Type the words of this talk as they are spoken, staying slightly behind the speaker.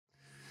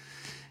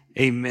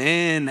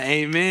Amen.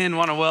 Amen.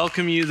 Want to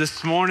welcome you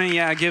this morning.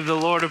 Yeah, give the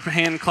Lord a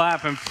hand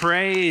clap and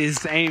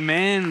praise.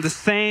 Amen. The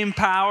same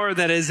power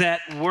that is at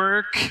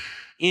work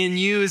in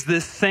you is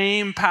the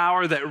same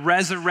power that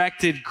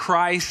resurrected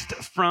Christ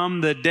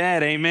from the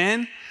dead.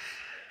 Amen.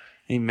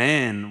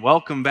 Amen.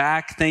 Welcome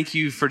back. Thank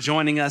you for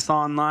joining us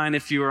online.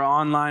 If you are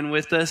online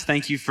with us,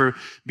 thank you for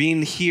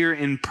being here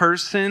in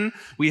person.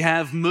 We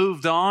have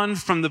moved on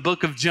from the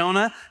book of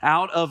Jonah,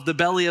 out of the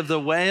belly of the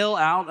whale,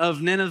 out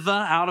of Nineveh,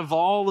 out of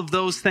all of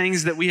those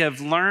things that we have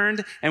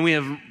learned, and we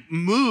have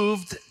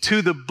moved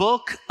to the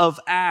book of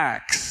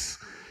Acts,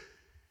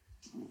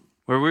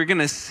 where we're going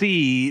to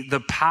see the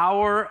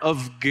power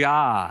of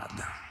God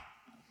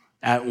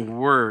at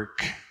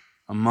work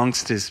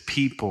amongst his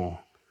people,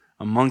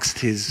 amongst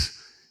his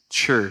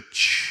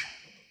church.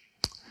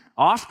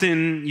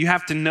 Often you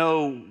have to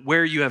know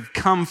where you have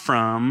come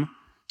from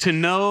to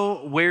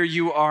know where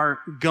you are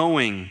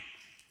going.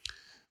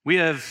 We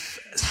have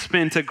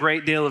spent a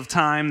great deal of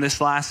time this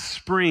last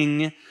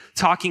spring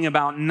talking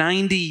about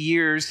 90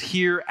 years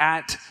here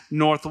at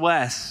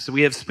Northwest.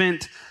 We have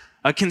spent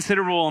a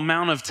considerable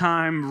amount of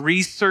time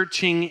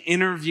researching,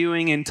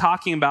 interviewing, and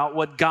talking about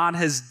what God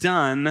has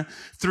done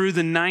through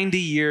the 90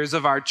 years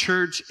of our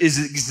church's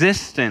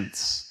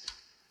existence.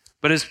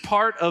 But as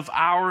part of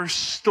our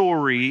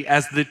story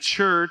as the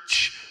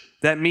church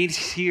that meets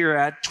here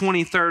at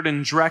 23rd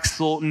and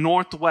Drexel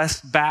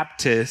Northwest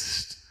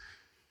Baptist,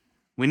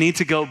 we need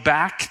to go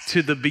back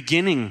to the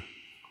beginning,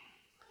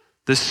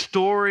 the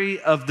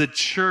story of the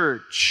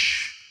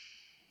church,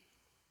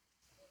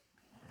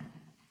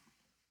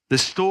 the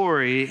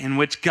story in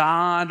which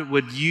God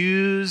would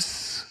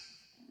use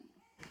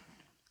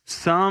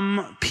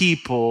some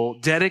people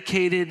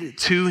dedicated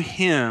to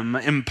him,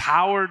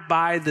 empowered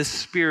by the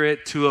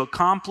Spirit to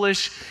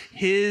accomplish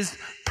his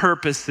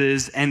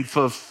purposes and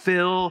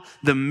fulfill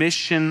the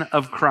mission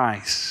of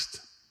Christ.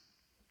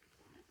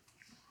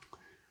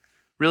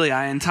 Really,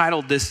 I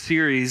entitled this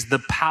series, The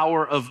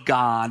Power of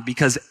God,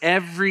 because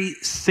every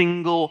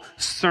single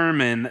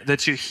sermon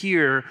that you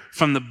hear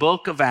from the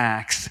book of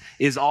Acts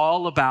is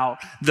all about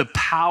the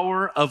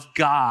power of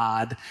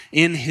God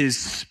in his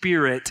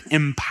Spirit,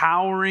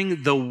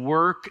 empowering the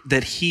work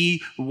that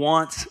he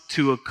wants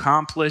to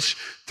accomplish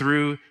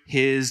through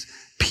his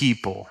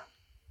people.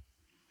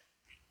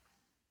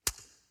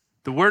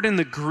 The word in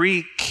the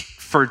Greek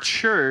for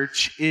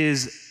church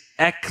is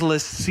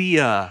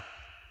ekklesia.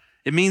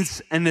 It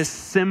means an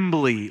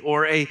assembly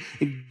or a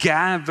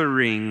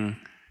gathering.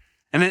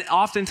 And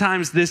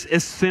oftentimes this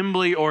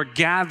assembly or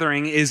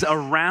gathering is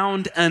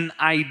around an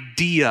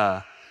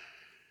idea.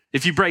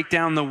 If you break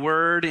down the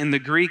word in the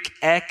Greek,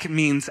 ek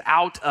means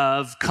out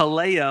of,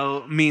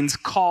 kaleo means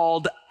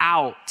called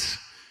out.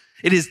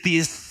 It is the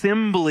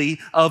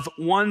assembly of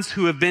ones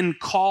who have been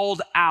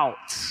called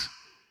out.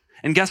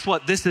 And guess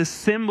what? This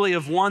assembly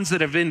of ones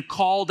that have been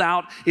called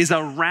out is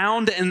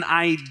around an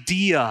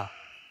idea.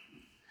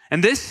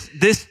 And this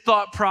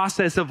thought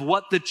process of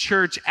what the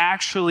church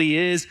actually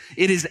is,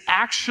 it is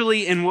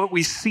actually in what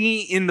we see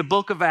in the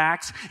book of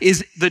Acts,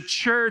 is the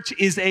church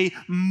is a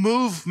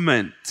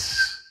movement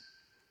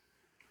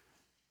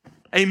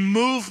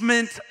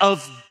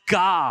of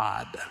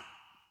God,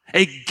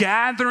 a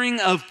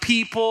gathering of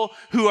people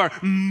who are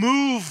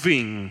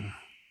moving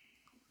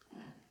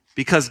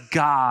because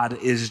God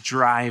is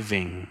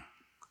driving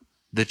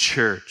the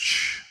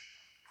church.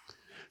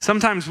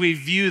 Sometimes we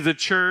view the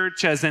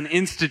church as an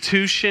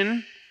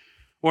institution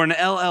or an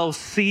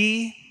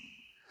LLC.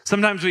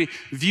 Sometimes we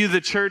view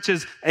the church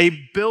as a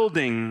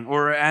building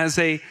or as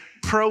a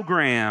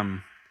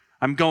program.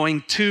 I'm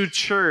going to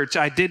church.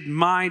 I did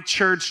my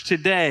church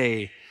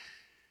today.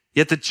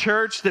 Yet the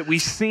church that we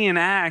see in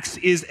Acts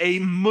is a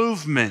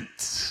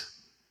movement.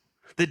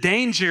 The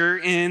danger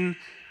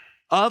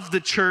of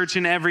the church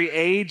in every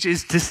age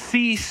is to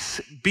cease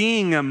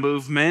being a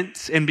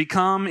movement and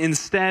become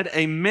instead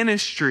a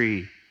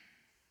ministry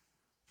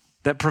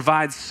that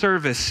provides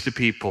service to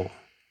people.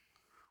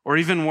 Or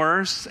even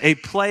worse, a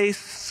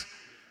place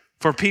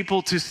for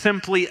people to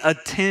simply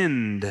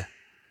attend.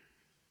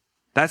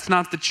 That's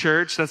not the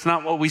church. That's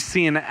not what we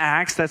see in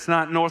Acts. That's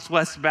not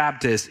Northwest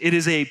Baptist. It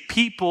is a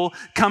people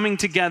coming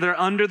together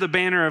under the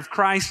banner of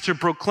Christ to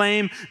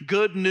proclaim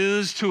good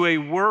news to a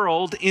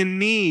world in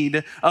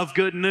need of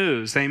good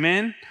news.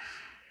 Amen?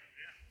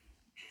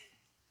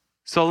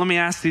 So let me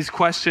ask these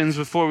questions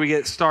before we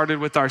get started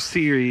with our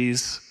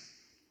series.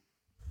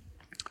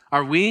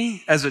 Are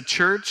we, as a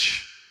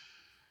church,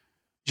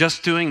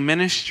 just doing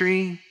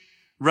ministry,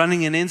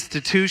 running an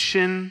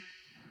institution,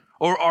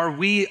 or are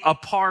we a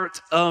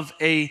part of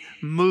a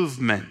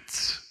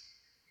movement?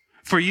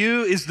 For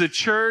you, is the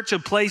church a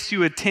place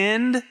you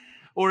attend,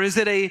 or is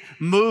it a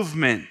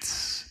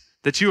movement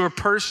that you are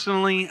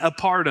personally a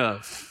part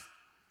of?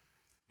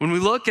 When we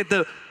look at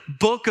the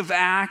book of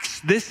Acts,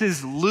 this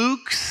is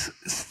Luke's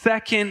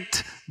second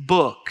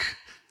book.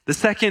 The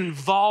second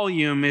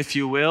volume, if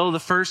you will. The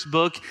first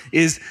book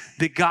is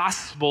the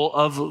Gospel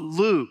of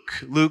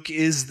Luke. Luke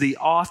is the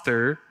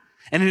author,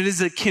 and it is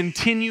a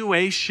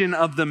continuation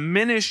of the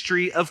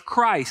ministry of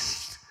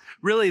Christ.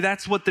 Really,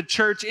 that's what the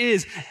church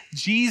is.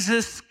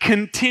 Jesus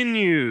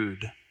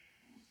continued.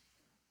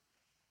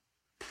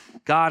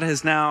 God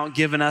has now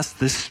given us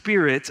the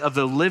Spirit of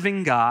the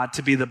living God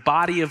to be the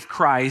body of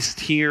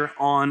Christ here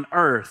on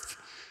earth.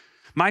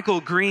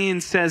 Michael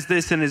Green says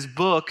this in his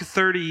book,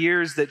 30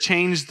 Years That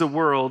Changed the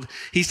World.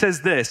 He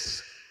says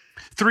this: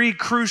 3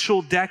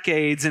 crucial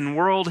decades in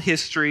world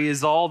history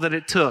is all that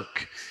it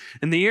took.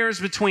 In the years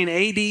between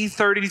AD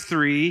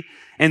 33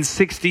 and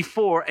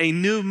 64, a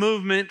new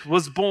movement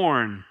was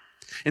born.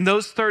 In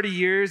those 30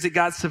 years, it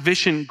got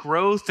sufficient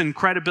growth and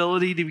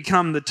credibility to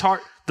become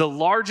the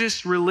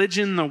largest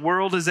religion the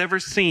world has ever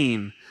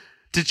seen,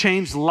 to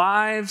change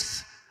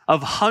lives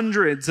of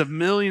hundreds of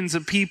millions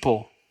of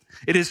people.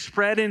 It has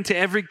spread into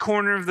every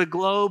corner of the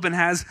globe and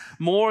has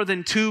more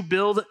than 2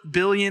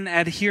 billion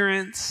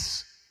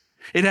adherents.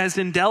 It has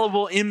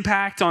indelible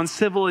impact on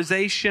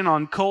civilization,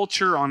 on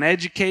culture, on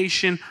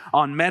education,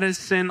 on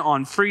medicine,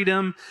 on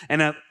freedom,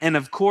 and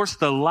of course,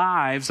 the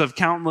lives of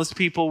countless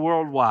people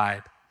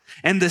worldwide.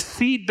 And the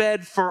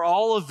seedbed for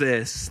all of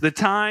this, the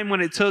time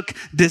when it took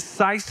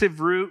decisive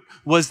root,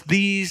 was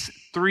these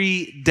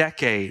 3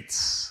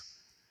 decades.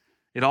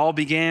 It all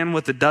began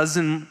with a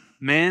dozen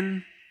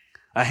men,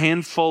 a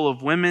handful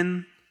of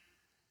women,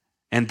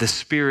 and the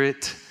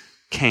Spirit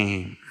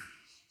came.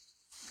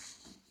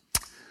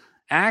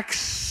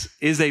 Acts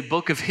is a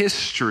book of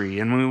history,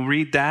 and when we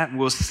read that,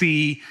 we'll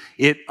see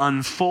it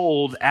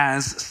unfold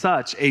as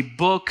such, a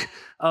book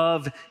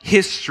of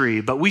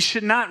history. But we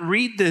should not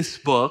read this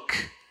book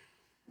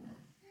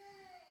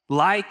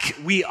like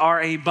we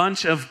are a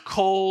bunch of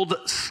cold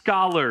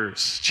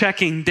scholars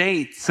checking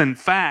dates and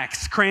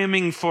facts,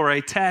 cramming for a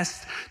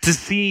test to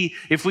see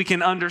if we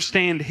can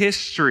understand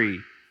history.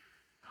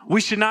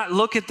 We should not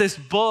look at this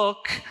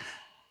book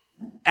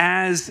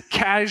as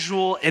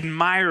casual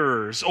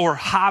admirers or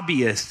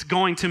hobbyists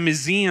going to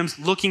museums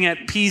looking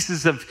at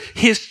pieces of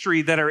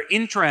history that are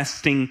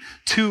interesting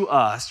to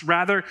us.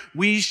 Rather,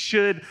 we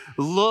should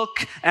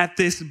look at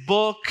this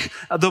book,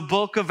 the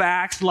book of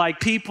Acts, like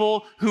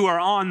people who are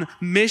on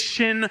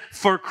mission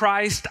for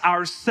Christ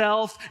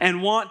ourselves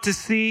and want to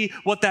see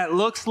what that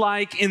looks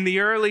like in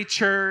the early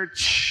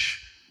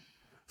church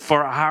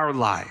for our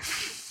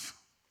life.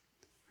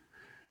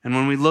 And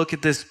when we look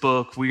at this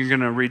book, we're going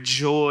to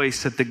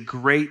rejoice at the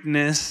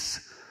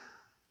greatness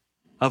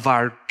of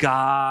our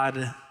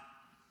God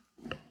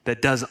that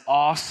does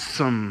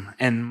awesome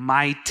and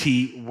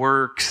mighty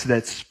works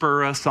that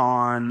spur us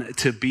on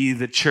to be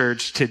the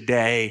church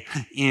today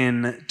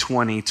in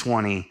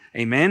 2020.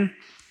 Amen?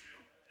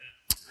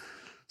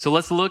 So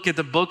let's look at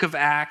the book of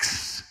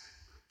Acts,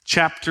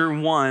 chapter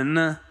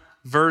 1,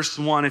 verse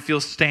 1. If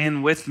you'll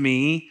stand with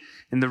me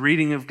in the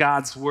reading of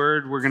God's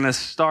word, we're going to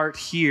start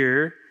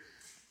here.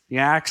 The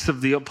Acts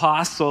of the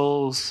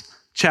Apostles,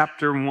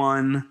 chapter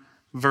 1,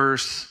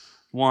 verse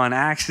 1.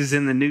 Acts is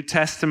in the New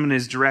Testament,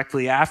 is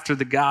directly after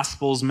the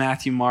Gospels,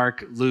 Matthew,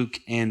 Mark, Luke,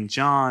 and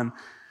John.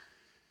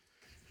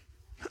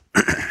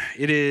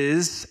 It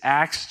is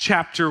Acts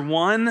chapter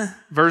 1,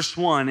 verse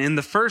 1. In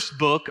the first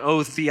book,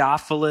 O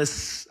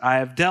Theophilus, I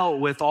have dealt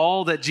with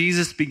all that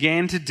Jesus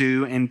began to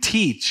do and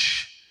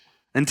teach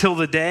until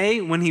the day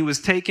when he was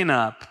taken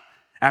up,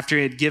 after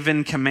he had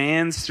given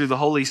commands through the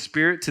Holy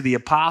Spirit to the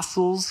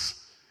apostles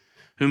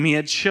whom he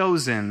had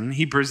chosen.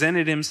 He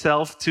presented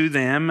himself to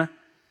them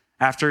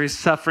after his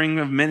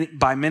suffering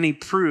by many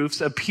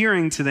proofs,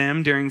 appearing to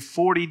them during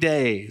 40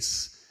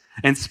 days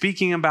and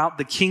speaking about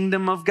the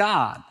kingdom of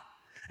God.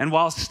 And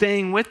while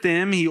staying with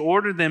them, he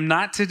ordered them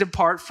not to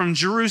depart from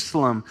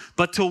Jerusalem,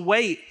 but to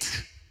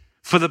wait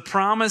for the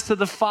promise of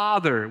the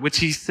Father, which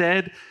he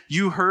said,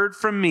 "You heard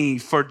from me,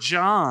 for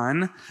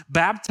John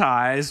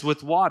baptized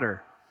with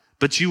water,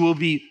 but you will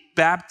be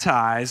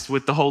baptized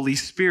with the Holy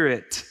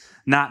Spirit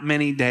not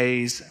many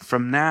days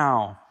from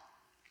now."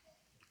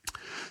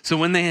 So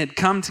when they had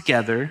come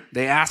together,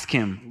 they asked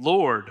him,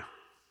 "Lord,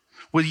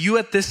 will you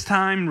at this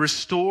time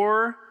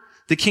restore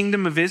the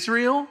kingdom of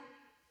Israel?"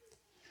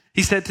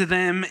 He said to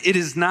them, "It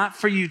is not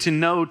for you to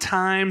know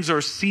times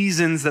or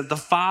seasons that the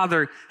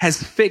Father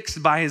has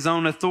fixed by his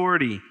own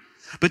authority.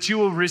 But you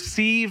will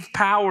receive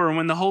power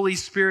when the Holy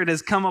Spirit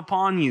has come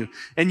upon you,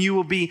 and you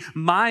will be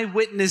my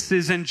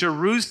witnesses in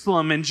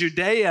Jerusalem and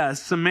Judea,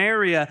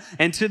 Samaria,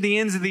 and to the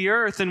ends of the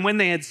earth." And when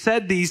they had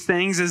said these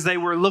things, as they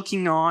were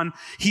looking on,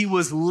 he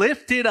was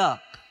lifted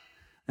up,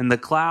 and the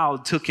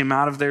cloud took him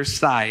out of their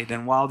sight.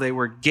 And while they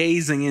were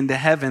gazing into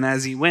heaven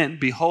as he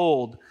went,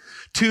 behold,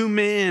 2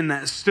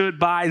 men stood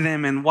by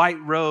them in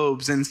white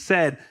robes and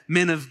said,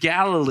 "Men of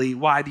Galilee,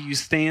 why do you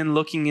stand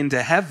looking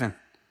into heaven?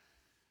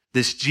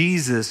 This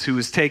Jesus who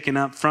was taken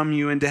up from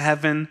you into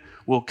heaven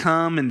will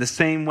come in the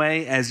same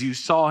way as you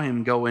saw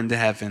him go into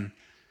heaven."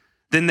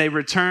 Then they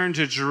returned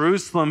to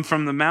Jerusalem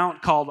from the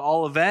mount called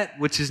Olivet,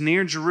 which is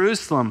near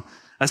Jerusalem,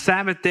 a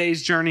Sabbath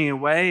day's journey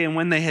away. And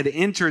when they had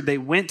entered, they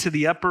went to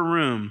the upper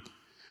room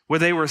where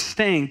they were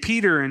staying,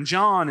 Peter and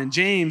John and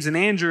James and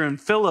Andrew and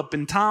Philip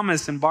and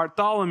Thomas and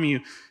Bartholomew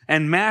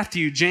and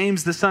Matthew,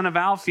 James the son of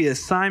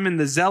Alphaeus, Simon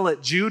the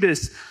Zealot,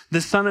 Judas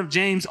the son of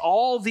James,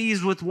 all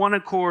these with one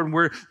accord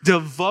were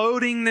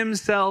devoting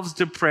themselves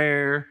to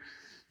prayer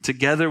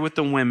together with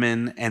the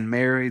women and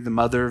Mary, the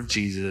mother of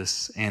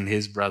Jesus, and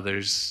his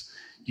brothers.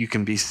 You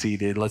can be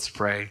seated. Let's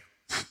pray.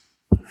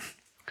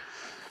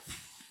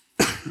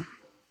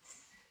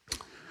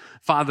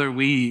 Father,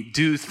 we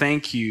do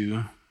thank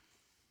you.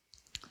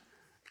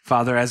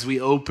 Father, as we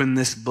open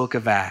this book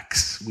of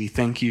Acts, we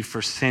thank you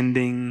for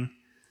sending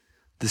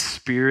the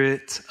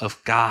Spirit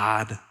of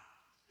God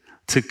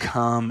to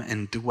come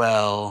and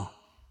dwell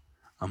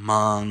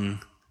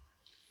among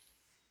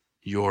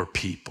your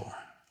people.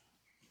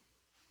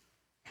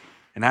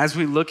 And as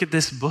we look at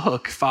this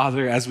book,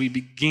 Father, as we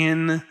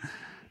begin,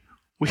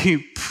 we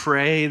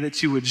pray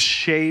that you would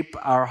shape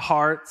our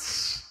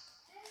hearts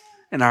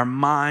and our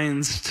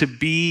minds to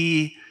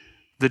be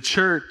the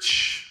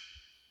church.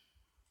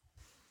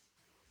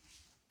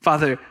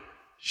 Father,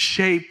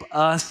 shape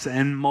us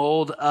and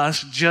mold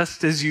us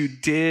just as you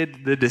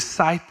did the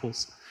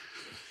disciples.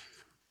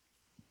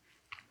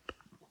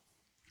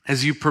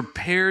 As you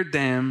prepared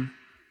them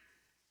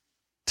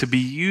to be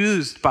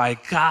used by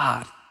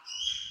God,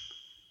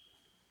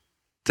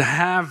 to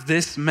have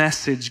this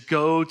message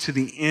go to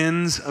the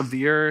ends of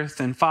the earth.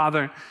 And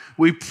Father,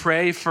 we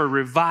pray for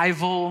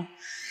revival.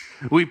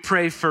 We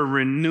pray for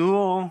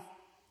renewal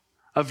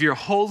of your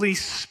Holy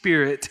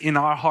Spirit in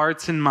our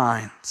hearts and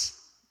minds.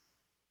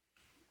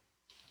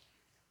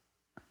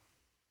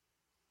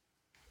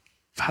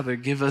 Father,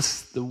 give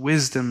us the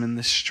wisdom and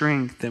the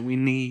strength that we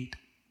need.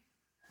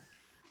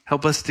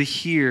 Help us to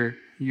hear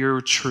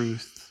your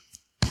truth.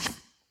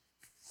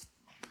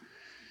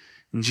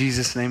 In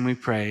Jesus' name we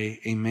pray,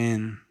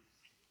 amen.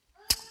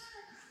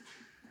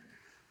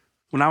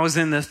 When I was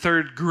in the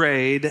third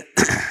grade,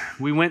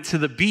 we went to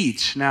the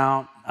beach.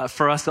 Now,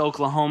 for us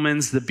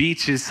Oklahomans, the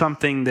beach is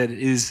something that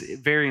is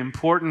very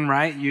important,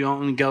 right? You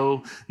only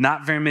go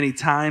not very many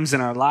times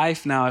in our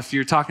life. Now, if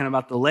you're talking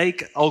about the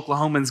lake,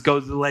 Oklahomans go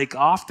to the lake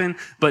often,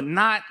 but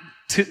not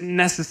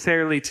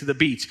necessarily to the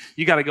beach.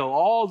 You got to go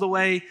all the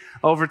way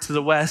over to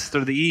the west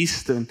or the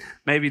east and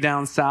maybe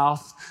down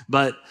south,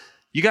 but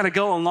you got to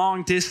go a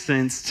long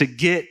distance to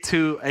get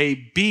to a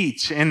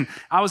beach. And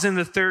I was in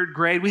the third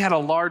grade. We had a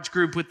large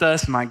group with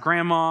us, my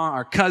grandma,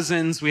 our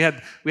cousins. We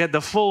had the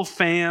full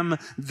fam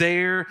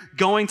there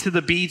going to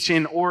the beach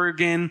in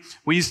Oregon.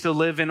 We used to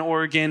live in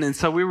Oregon, and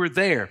so we were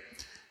there.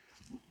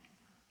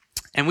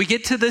 And we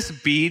get to this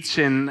beach,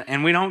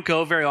 and we don't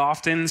go very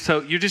often,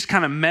 so you're just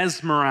kind of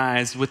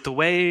mesmerized with the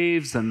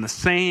waves and the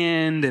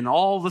sand and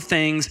all the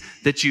things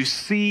that you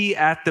see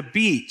at the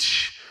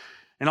beach.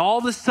 And all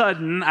of a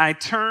sudden, I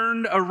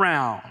turned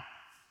around,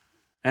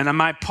 and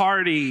my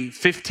party,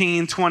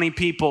 15, 20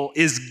 people,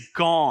 is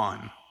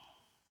gone.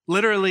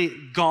 Literally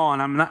gone.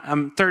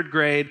 I'm third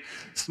grade,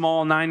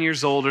 small, 9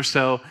 years old or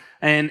so.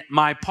 And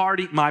my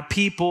party, my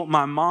people,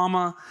 my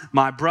mama,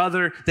 my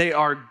brother, they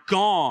are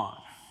gone.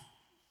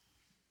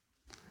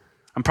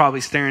 I'm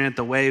probably staring at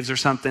the waves or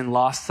something,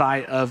 lost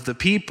sight of the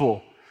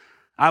people.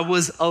 I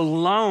was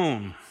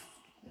alone.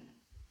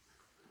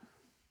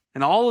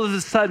 And all of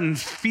a sudden,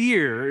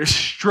 fear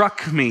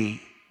struck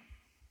me.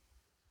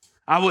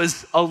 I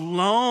was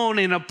alone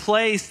in a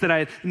place that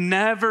I'd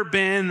never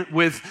been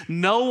with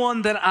no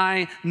one that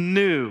I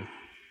knew.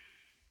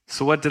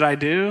 So what did I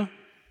do?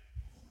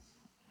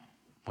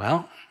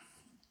 Well,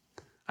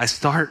 I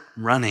start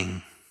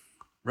running.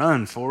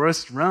 Run,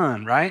 Forrest,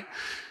 run, right?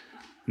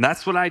 And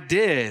that's what I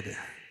did.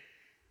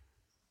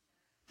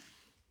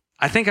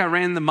 I think I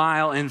ran the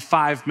mile in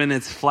 5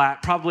 minutes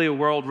flat, probably a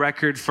world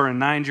record for a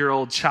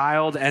 9-year-old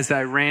child as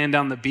I ran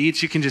down the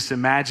beach. You can just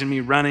imagine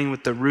me running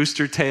with the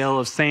rooster tail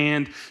of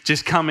sand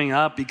just coming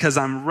up because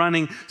I'm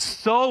running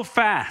so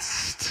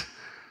fast.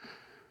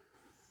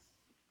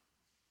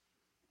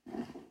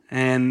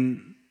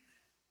 And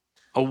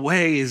a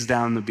ways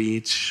down the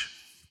beach,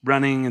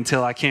 running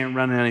until I can't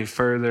run any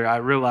further, I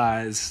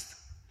realized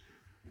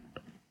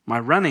my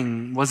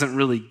running wasn't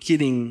really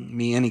getting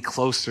me any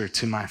closer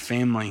to my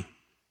family.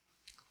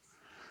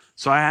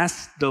 So I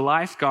asked the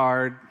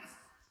lifeguard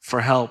for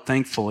help,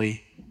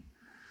 thankfully.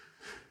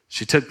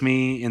 She took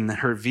me in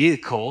her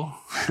vehicle.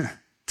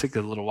 Took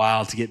a little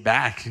while to get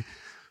back.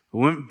 We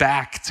went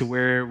back to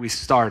where we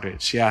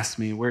started. She asked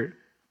me, where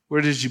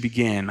did you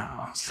begin?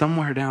 Oh,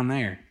 somewhere down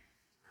there.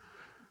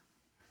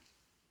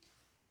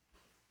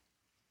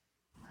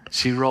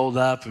 She rolled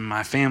up and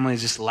my family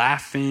just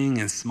laughing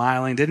and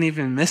smiling. Didn't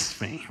even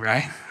miss me,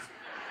 right?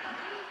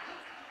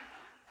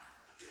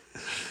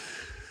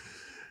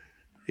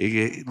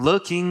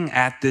 Looking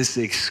at this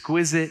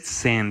exquisite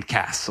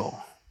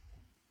sandcastle.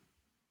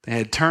 They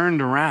had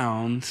turned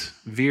around,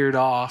 veered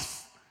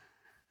off,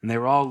 and they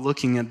were all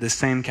looking at this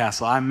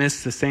sandcastle. I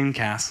missed the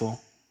sandcastle.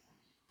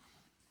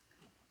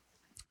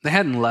 They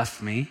hadn't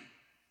left me,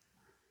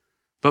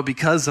 but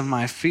because of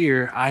my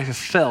fear, I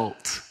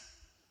felt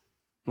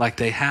like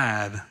they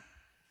had.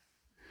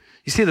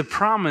 You see, the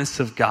promise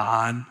of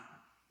God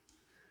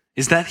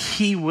is that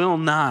he will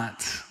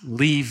not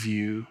leave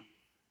you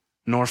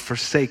nor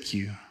forsake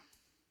you.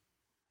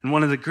 And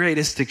one of the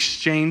greatest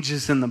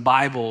exchanges in the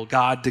Bible,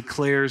 God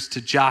declares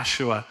to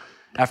Joshua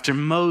after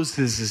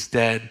Moses is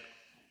dead.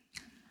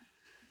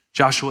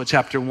 Joshua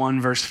chapter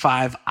 1, verse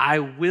 5, I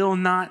will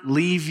not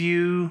leave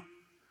you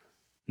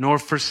nor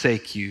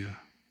forsake you.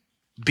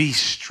 Be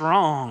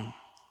strong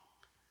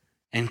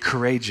and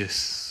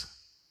courageous.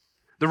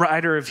 The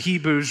writer of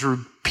Hebrews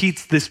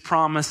repeats this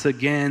promise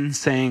again,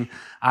 saying,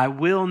 I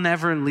will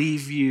never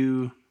leave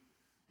you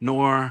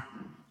nor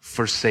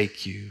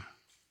forsake you.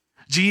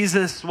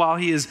 Jesus, while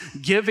he is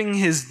giving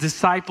his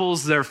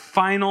disciples their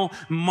final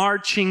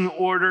marching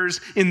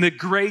orders in the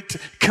Great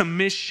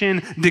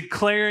Commission,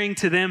 declaring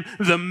to them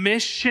the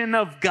mission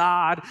of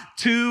God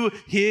to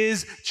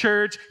his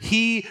church,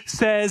 he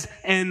says,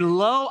 and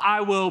lo,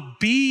 I will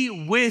be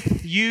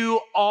with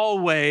you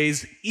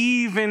always,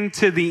 even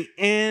to the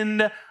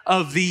end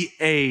of the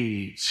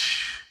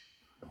age.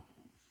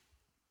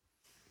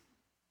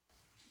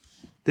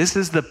 This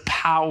is the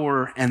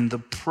power and the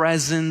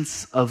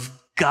presence of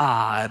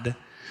God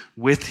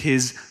with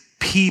his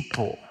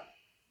people.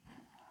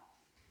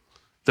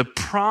 The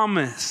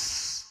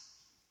promise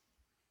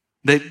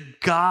that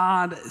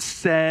God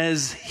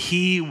says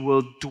he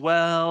will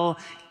dwell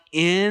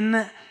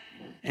in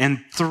and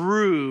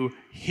through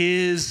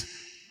his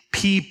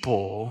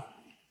people.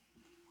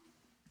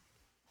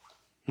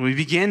 When we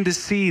begin to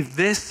see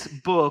this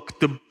book,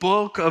 the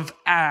book of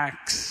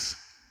Acts,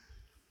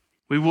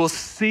 we will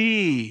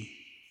see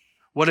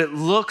what it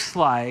looks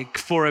like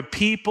for a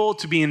people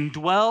to be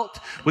indwelt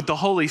with the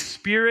Holy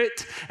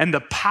Spirit and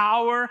the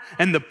power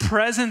and the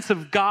presence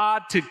of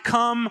God to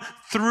come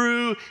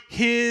through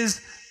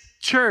his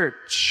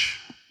church.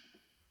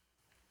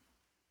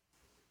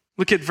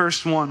 Look at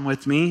verse 1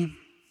 with me.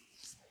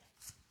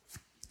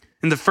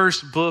 In the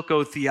first book,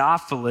 O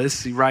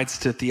Theophilus, he writes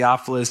to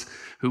Theophilus,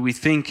 who we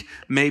think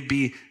may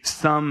be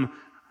some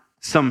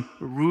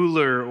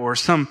ruler or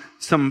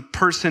some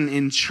person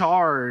in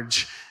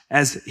charge,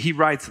 as he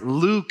writes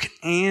Luke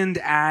and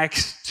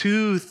Acts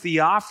to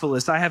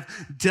Theophilus. I have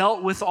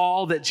dealt with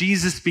all that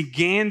Jesus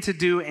began to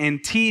do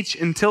and teach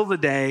until the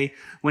day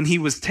when he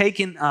was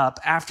taken up,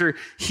 after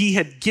he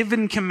had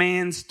given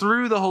commands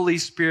through the Holy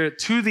Spirit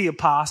to the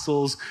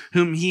apostles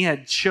whom he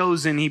had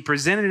chosen. He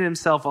presented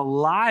himself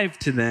alive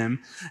to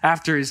them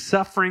after his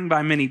suffering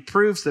by many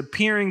proofs,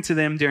 appearing to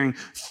them during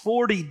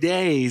 40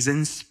 days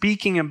and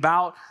speaking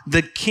about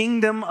the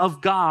kingdom of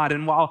God.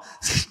 And while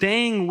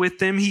staying with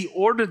them, he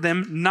ordered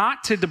them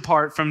not to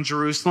depart from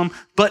Jerusalem,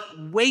 but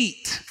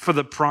wait for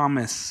the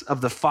promise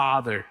of the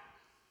Father,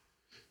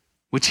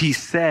 which he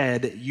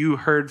said, you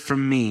heard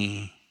from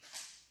me.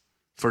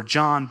 For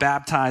John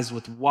baptized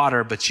with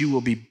water, but you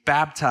will be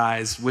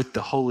baptized with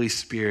the Holy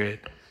Spirit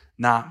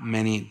not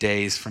many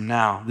days from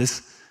now.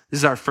 This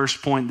is our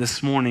first point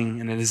this morning,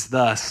 and it is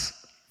thus: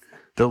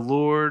 the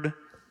Lord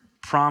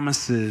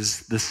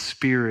promises the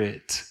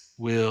Spirit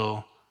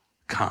will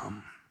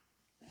come.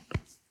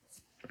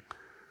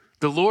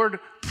 The Lord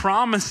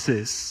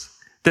promises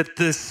that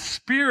the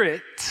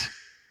Spirit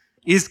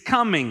is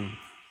coming.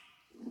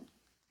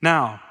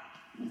 Now,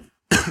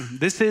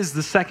 this is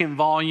the second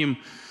volume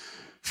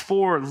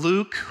for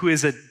Luke, who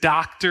is a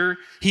doctor.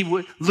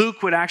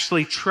 Luke would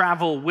actually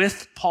travel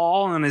with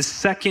Paul on his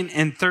second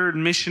and third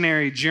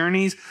missionary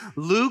journeys.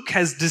 Luke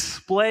has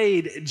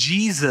displayed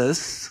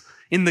Jesus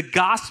in the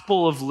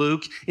Gospel of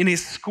Luke in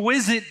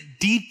exquisite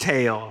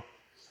detail,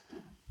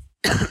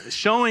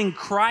 showing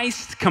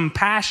Christ's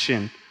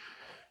compassion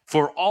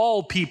for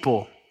all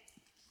people.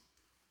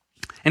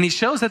 And he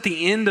shows at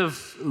the end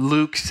of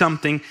Luke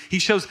something. He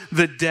shows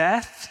the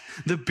death,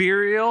 the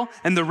burial,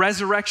 and the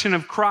resurrection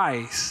of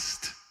Christ.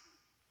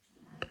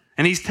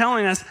 And he's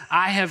telling us,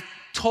 I have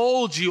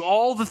told you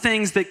all the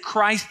things that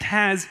Christ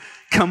has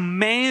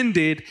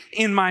commanded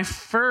in my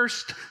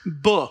first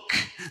book.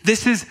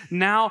 This is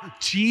now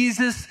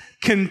Jesus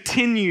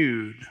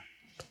continued.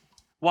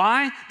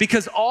 Why?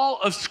 Because all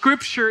of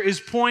Scripture is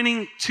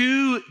pointing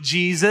to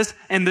Jesus,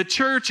 and the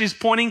church is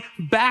pointing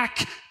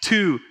back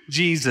to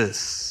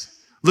Jesus.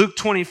 Luke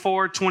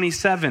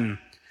 24:27.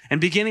 And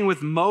beginning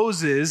with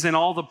Moses and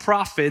all the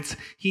prophets,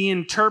 he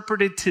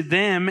interpreted to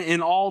them in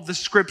all the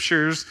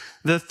scriptures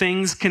the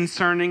things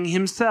concerning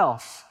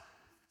himself.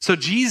 So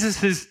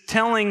Jesus is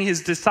telling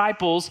his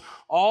disciples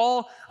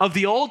all of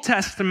the Old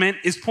Testament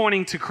is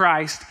pointing to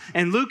Christ.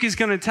 And Luke is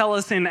going to tell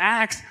us in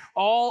Acts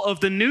all of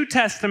the New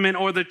Testament,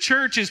 or the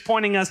church, is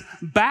pointing us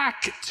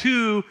back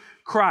to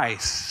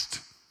Christ.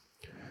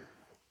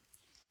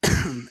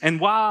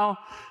 And while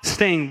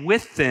staying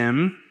with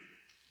them,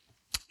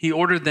 he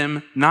ordered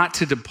them not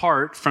to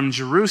depart from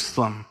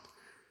Jerusalem,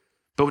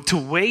 but to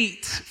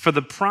wait for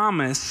the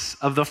promise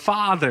of the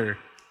Father.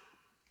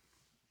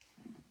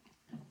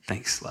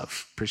 Thanks,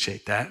 love.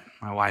 Appreciate that.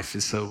 My wife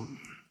is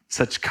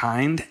such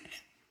kind,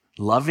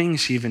 loving.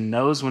 She even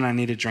knows when I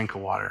need a drink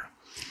of water.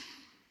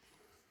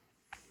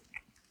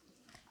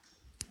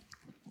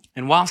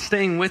 And while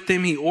staying with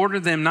them, he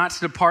ordered them not to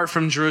depart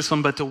from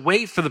Jerusalem, but to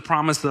wait for the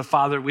promise of the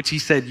Father, which he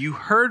said, you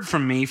heard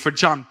from me, for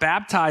John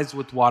baptized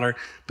with water,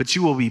 but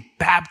you will be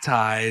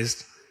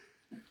baptized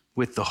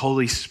with the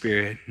Holy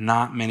Spirit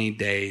not many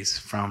days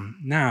from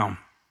now.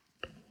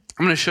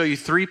 I'm going to show you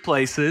 3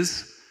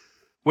 places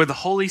where the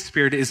Holy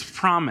Spirit is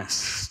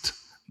promised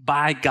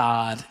by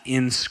God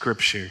in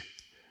Scripture.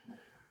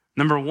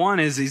 Number 1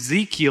 is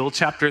Ezekiel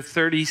chapter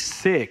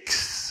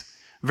 36,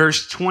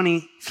 verse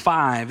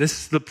 25. This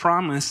is the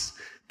promise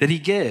that he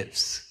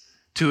gives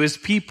to his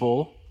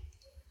people.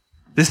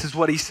 This is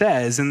what he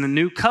says in the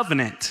new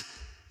covenant.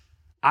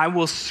 I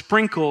will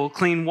sprinkle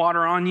clean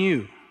water on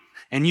you,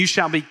 and you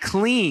shall be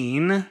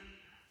clean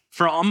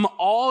from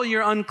all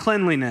your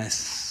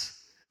uncleanliness.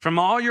 From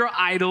all your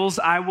idols,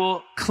 I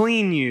will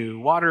clean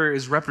you. Water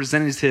is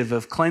representative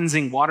of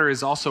cleansing. Water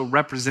is also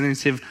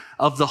representative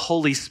of the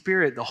Holy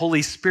Spirit. The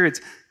Holy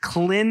Spirit's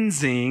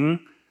cleansing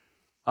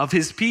of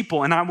his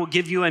people. And I will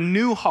give you a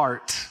new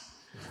heart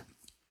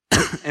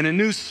and a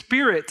new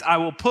spirit I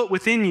will put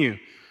within you.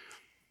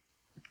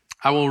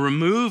 I will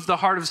remove the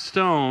heart of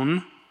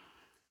stone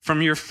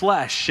from your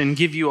flesh and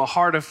give you a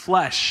heart of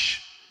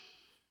flesh.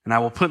 And I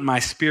will put my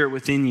spirit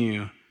within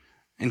you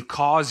and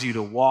cause you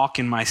to walk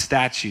in my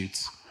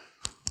statutes.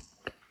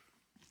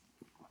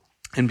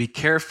 And be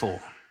careful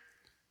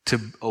to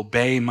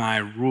obey my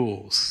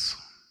rules.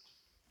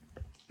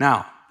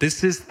 Now,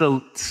 this is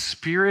the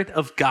Spirit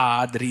of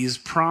God that he is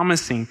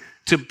promising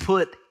to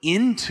put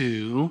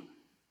into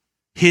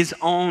his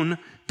own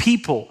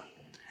people.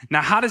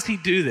 Now, how does he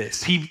do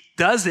this? He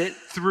does it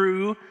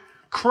through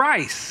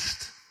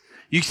Christ.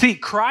 You see,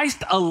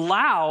 Christ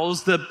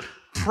allows the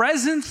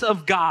presence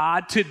of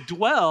God to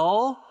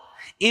dwell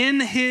in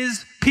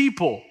his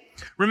people.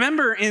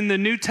 Remember in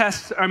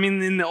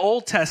the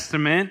Old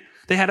Testament,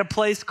 they had a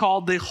place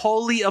called the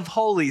Holy of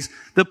Holies,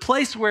 the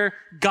place where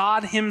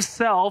God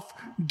himself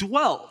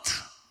dwelt.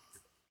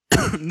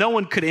 No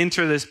one could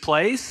enter this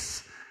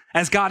place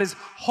as God is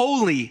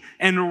holy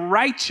and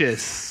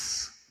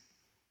righteous.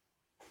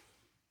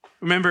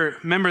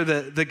 Remember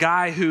the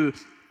guy who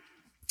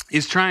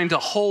is trying to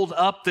hold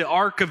up the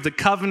Ark of the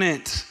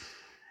Covenant,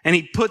 and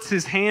he puts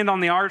his hand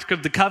on the Ark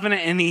of the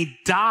Covenant and he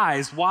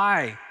dies.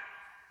 Why?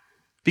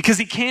 Because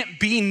he can't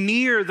be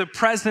near the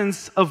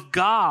presence of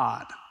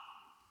God.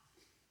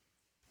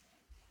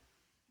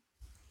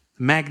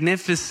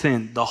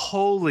 Magnificent, the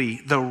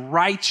holy, the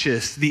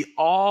righteous, the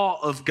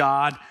awe of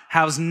God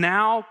has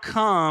now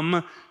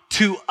come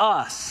to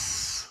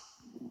us.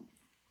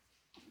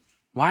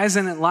 Why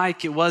isn't it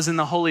like it was in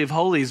the Holy of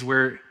Holies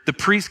where the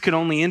priest could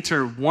only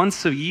enter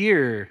once a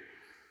year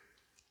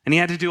and he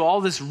had to do all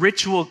this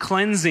ritual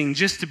cleansing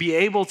just to be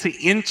able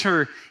to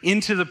enter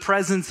into the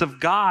presence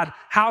of God?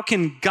 How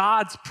can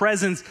God's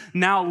presence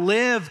now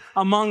live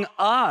among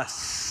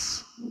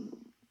us?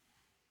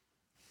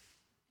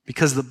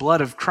 Because the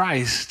blood of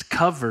Christ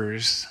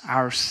covers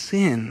our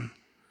sin.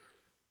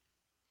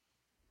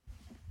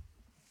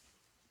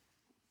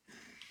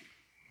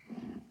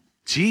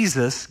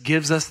 Jesus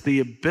gives us the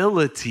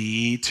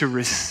ability to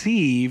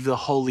receive the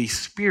Holy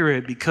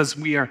Spirit because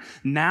we are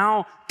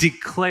now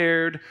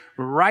declared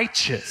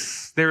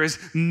righteous. There is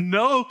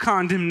no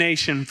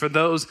condemnation for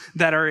those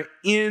that are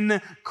in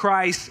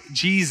Christ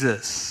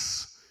Jesus.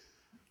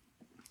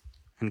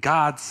 And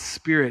God's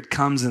Spirit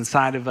comes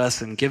inside of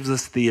us and gives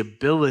us the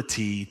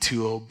ability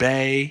to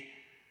obey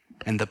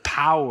and the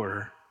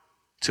power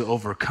to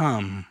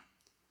overcome.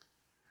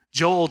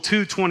 Joel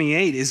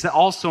 2:28 is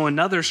also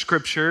another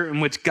scripture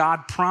in which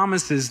God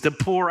promises to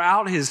pour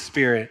out his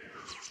Spirit.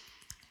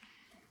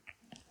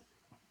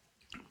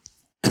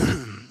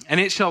 And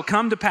it shall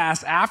come to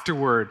pass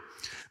afterward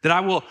that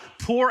I will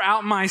pour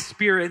out my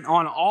Spirit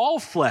on all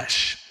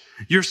flesh.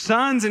 Your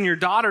sons and your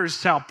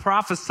daughters shall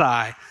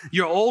prophesy.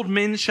 Your old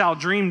men shall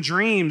dream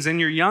dreams, and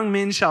your young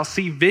men shall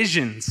see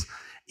visions.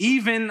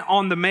 Even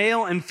on the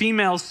male and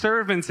female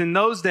servants in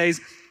those days,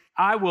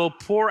 I will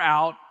pour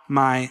out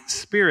my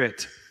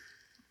Spirit.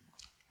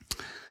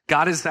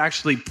 God is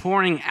actually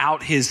pouring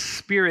out his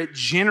Spirit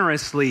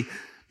generously.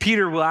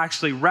 Peter will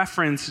actually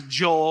reference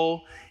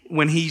Joel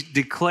when he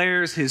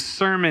declares his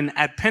sermon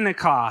at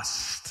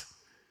Pentecost,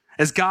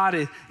 as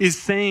God is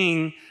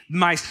saying,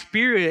 my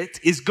Spirit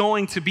is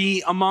going to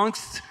be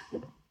amongst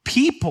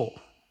people.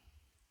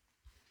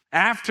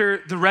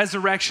 After the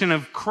resurrection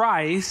of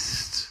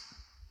Christ,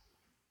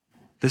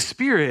 the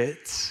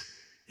Spirit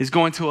is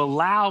going to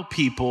allow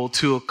people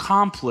to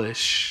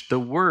accomplish the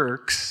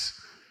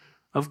works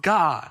of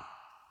God.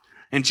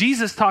 And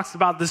Jesus talks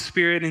about the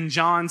Spirit in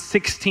John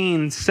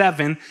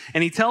 16:7,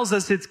 and he tells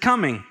us it's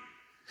coming.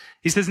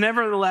 He says,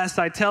 nevertheless,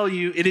 I tell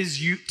you, it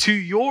is to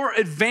your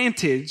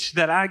advantage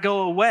that I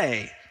go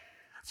away.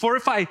 For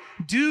if I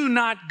do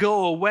not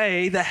go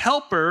away, the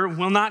Helper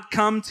will not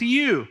come to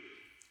you.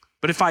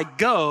 But if I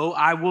go,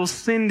 I will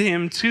send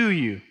him to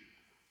you.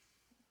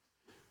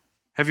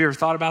 Have you ever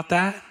thought about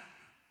that?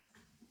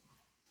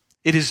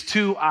 It is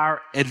to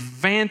our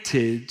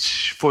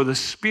advantage for the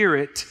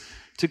Spirit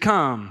to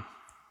come.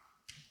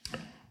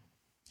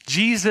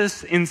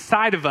 Jesus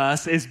inside of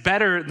us is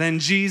better than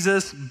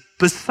Jesus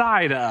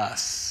beside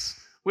us.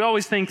 We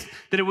always think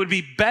that it would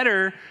be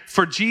better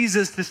for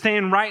Jesus to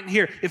stand right in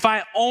here. If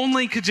I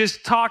only could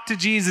just talk to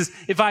Jesus,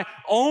 if I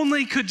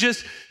only could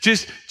just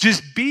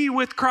be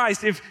with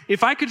Christ,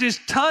 if I could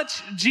just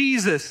touch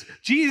Jesus.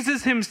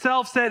 Jesus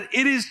himself said,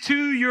 "It is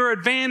to your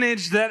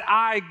advantage that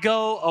I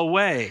go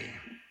away.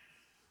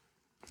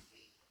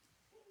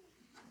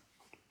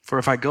 For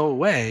if I go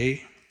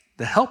away,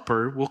 the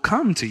helper will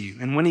come to you.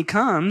 And when he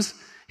comes,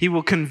 he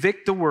will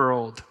convict the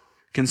world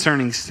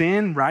concerning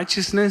sin,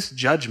 righteousness,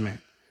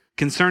 judgment.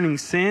 Concerning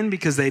sin,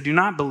 because they do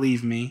not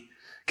believe me.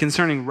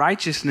 Concerning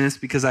righteousness,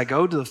 because I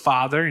go to the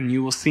Father and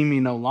you will see me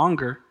no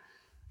longer.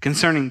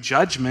 Concerning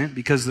judgment,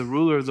 because the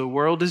ruler of the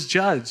world is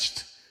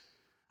judged.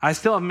 I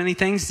still have many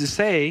things to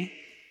say,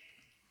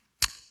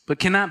 but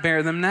cannot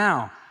bear them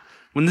now.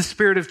 When the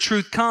Spirit of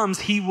truth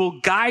comes, he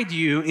will guide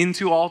you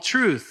into all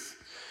truth.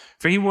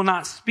 For he will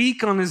not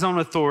speak on his own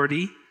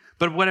authority,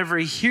 but whatever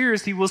he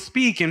hears, he will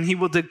speak, and he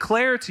will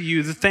declare to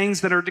you the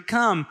things that are to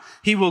come.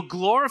 He will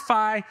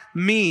glorify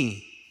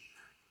me.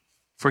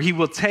 For he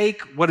will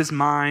take what is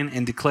mine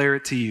and declare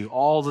it to you.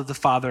 All that the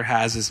Father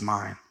has is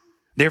mine.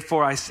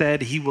 Therefore I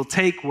said, he will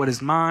take what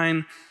is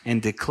mine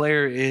and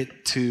declare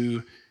it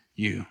to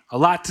you. A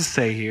lot to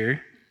say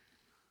here,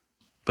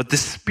 but the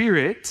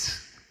Spirit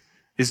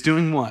is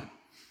doing what?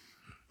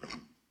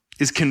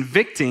 Is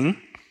convicting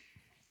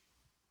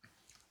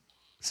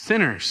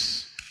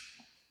sinners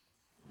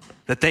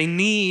that they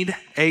need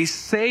a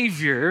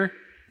Savior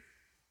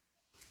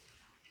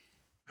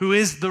who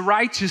is the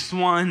righteous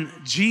one,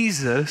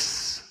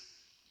 Jesus,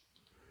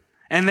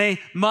 and they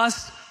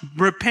must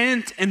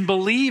repent and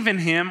believe in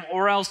him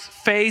or else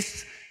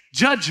face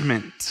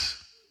judgment.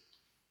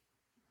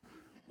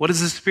 What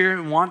does the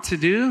Spirit want to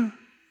do?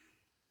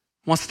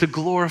 Wants to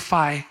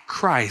glorify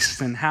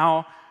Christ. And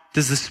how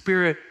does the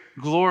Spirit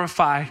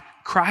glorify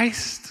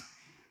Christ?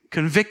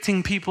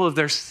 Convicting people of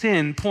their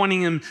sin,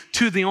 pointing them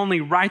to the only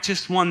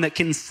righteous one that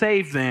can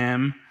save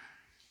them,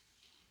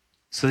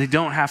 so they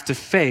don't have to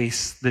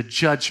face the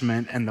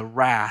judgment and the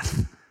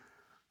wrath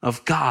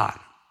of God.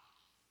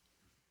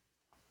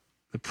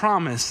 The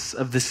promise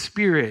of the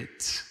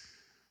Spirit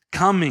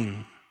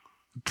coming,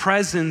 the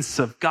presence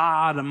of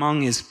God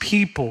among his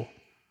people.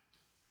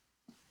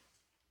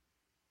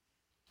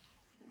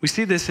 We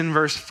see this in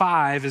verse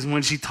 5 is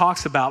when she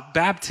talks about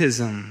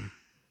baptism.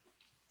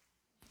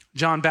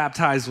 John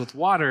baptized with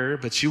water,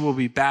 but you will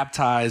be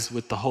baptized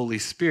with the Holy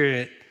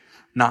Spirit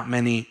not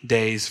many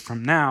days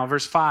from now.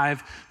 Verse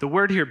 5, the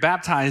word here,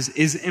 baptized,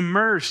 is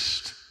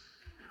immersed.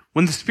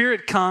 When the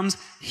Spirit comes,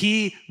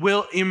 he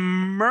will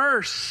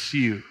immerse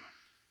you.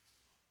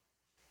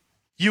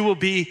 You will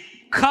be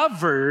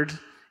covered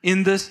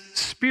in the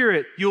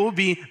Spirit. You will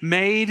be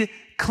made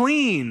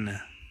clean.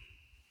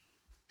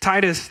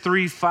 Titus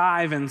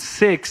 3:5 and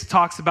 6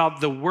 talks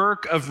about the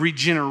work of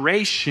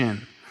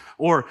regeneration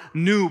or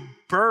new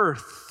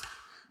birth,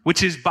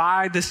 which is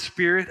by the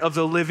Spirit of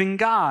the living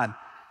God.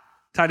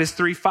 Titus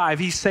 3:5,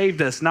 he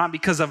saved us not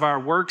because of our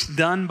works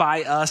done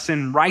by us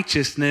in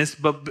righteousness,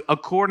 but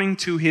according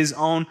to his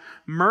own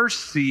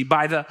mercy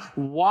by the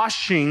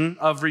washing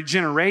of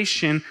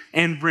regeneration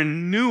and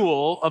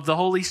renewal of the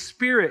Holy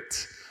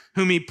Spirit,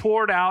 whom he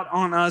poured out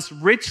on us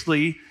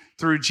richly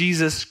through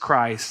Jesus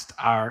Christ,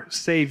 our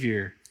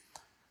Savior.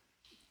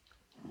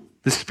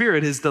 The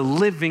Spirit is the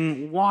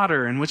living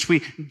water in which we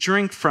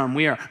drink from.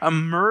 We are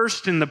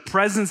immersed in the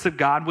presence of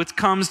God, which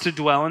comes to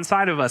dwell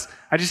inside of us.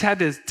 I just had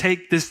to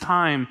take this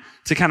time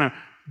to kind of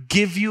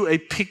give you a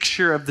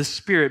picture of the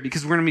Spirit,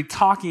 because we're going to be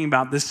talking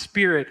about the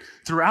Spirit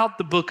throughout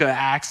the book of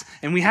Acts,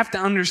 and we have to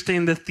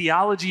understand the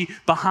theology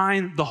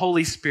behind the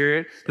Holy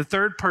Spirit, the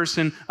third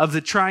person of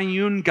the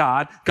triune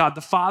God, God the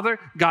Father,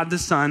 God the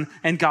Son,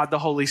 and God the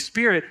Holy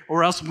Spirit,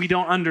 or else we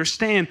don't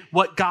understand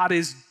what God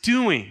is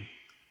doing.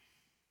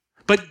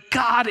 But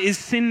God is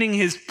sending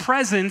his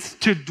presence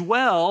to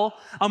dwell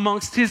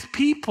amongst his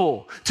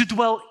people, to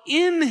dwell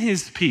in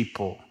his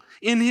people,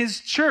 in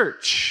his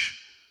church.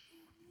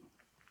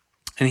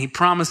 And he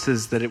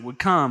promises that it would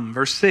come.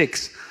 Verse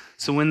 6,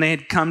 so when they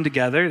had come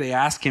together, they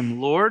asked him,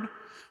 Lord,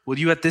 will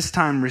you at this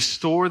time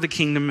restore the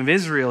kingdom of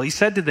Israel? He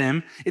said to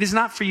them, it is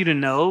not for you to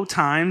know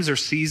times or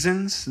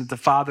seasons that the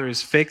Father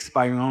has fixed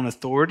by your own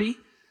authority,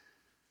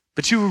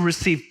 but you will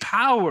receive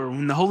power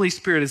when the Holy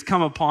Spirit has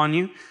come upon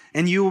you,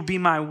 and you will be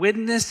my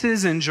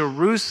witnesses in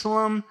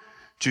Jerusalem,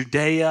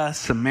 Judea,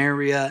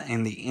 Samaria,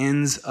 and the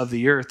ends of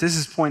the earth. This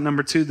is point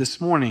number 2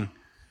 this morning.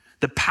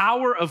 The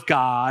power of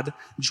God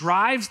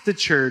drives the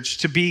church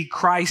to be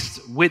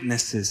Christ's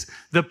witnesses.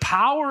 The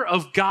power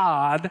of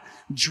God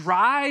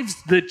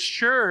drives the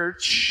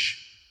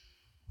church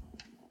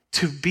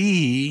to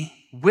be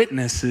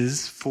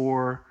witnesses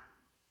for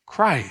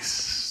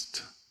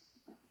Christ.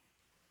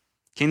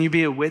 Can you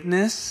be a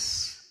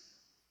witness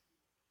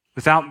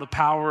without the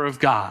power of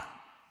God?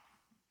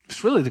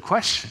 It's really the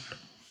question.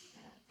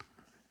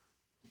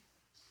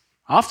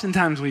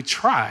 Oftentimes we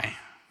try,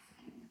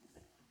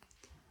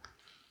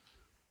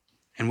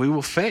 and we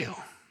will fail.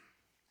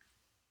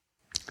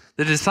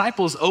 the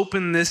disciples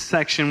open this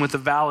section with a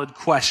valid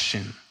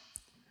question.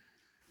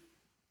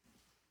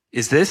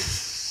 Is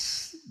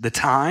this the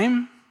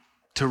time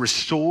to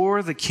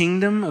restore the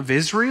kingdom of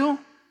Israel?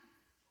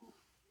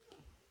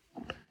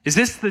 Is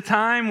this the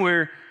time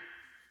where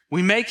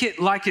we make it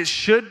like it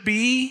should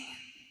be?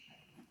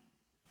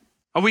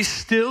 Are we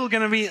still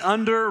going to be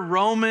under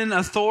Roman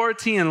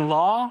authority and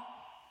law?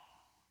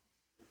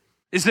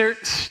 Is there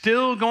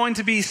still going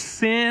to be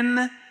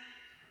sin,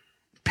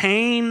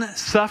 pain,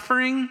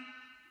 suffering?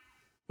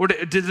 Or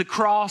did the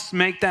cross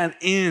make that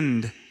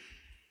end?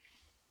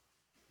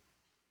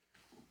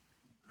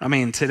 I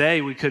mean,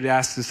 today we could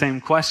ask the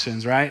same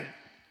questions, right?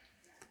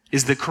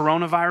 Is the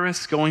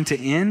coronavirus going to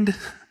end?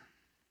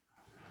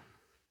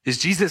 Is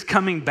Jesus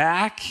coming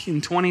back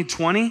in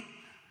 2020?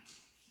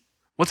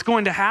 What's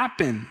going to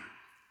happen?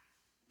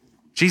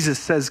 Jesus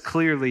says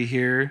clearly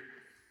here,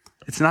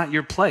 it's not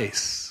your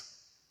place.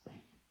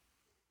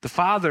 The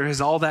Father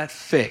has all that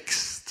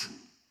fixed.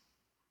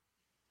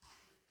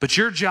 But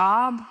your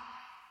job,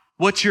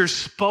 what you're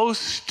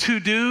supposed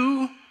to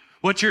do,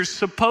 what you're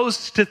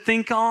supposed to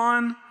think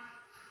on,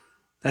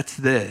 that's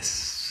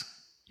this.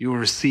 You will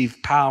receive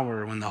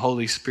power when the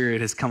Holy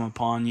Spirit has come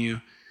upon you,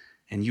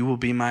 and you will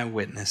be my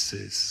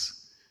witnesses.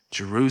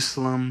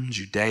 Jerusalem,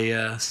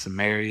 Judea,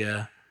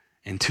 Samaria,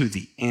 and to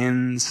the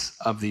ends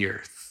of the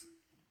earth.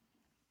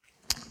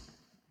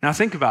 Now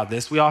think about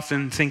this. We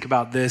often think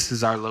about this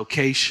as our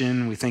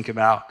location. We think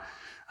about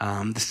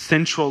the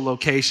central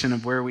location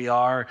of where we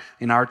are.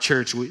 In our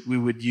church, we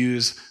would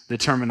use the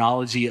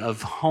terminology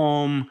of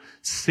home,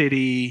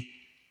 city,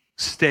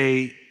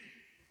 state,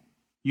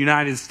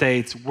 United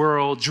States,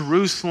 world,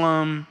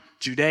 Jerusalem,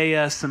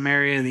 Judea,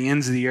 Samaria, the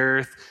ends of the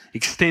earth,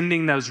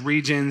 extending those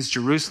regions.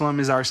 Jerusalem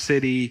is our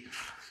city.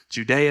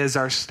 Judea is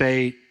our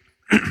state.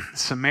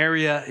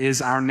 Samaria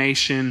is our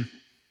nation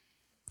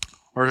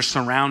or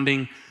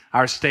surrounding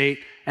our state,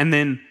 and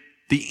then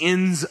the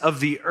ends of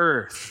the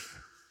earth.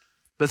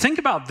 But think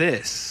about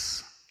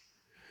this.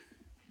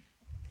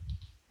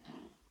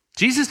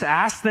 Jesus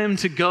asked them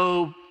to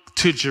go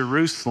to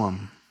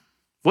Jerusalem.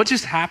 What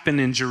just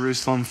happened in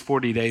Jerusalem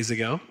 40 days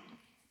ago?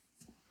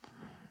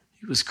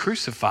 He was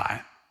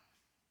crucified.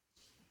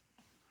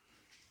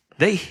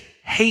 They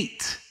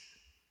hate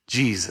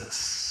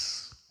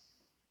Jesus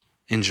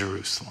in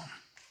Jerusalem.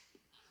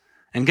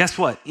 And guess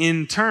what?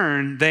 In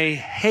turn, they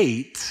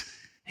hate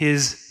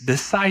his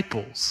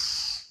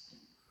disciples.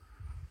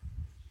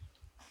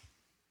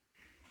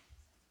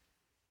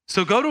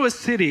 So go to a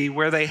city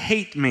where they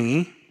hate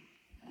me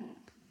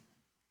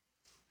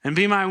and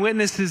be my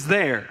witnesses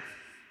there.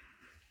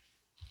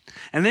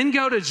 And then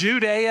go to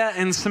Judea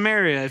and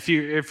Samaria. If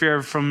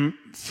you're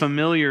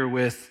familiar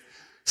with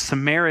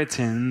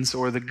Samaritans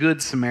or the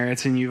Good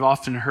Samaritan, you've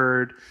often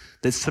heard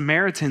that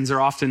Samaritans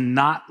are often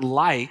not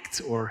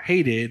liked or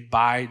hated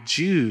by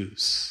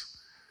Jews.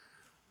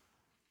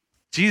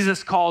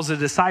 Jesus calls the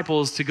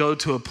disciples to go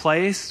to a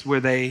place where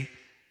they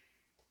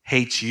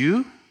hate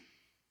you,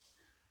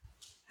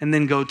 and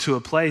then go to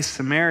a place,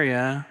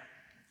 Samaria,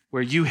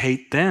 where you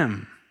hate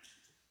them.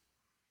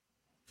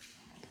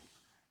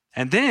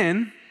 And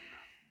then,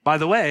 by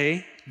the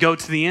way, go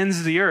to the ends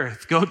of the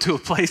earth. Go to a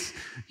place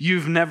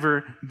you've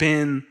never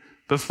been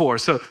before.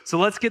 So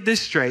let's get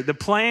this straight. The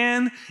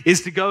plan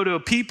is to go to a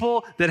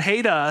people that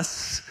hate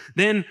us,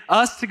 then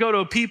us to go to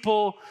a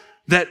people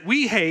that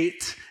we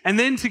hate, and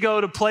then to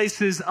go to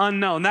places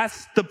unknown.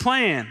 That's the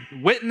plan.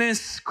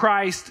 Witness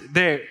Christ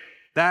there.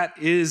 That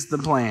is the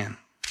plan.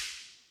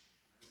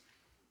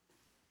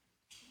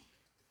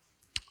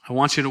 I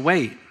want you to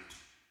wait,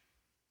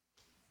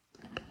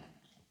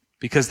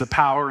 because the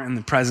power and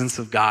the presence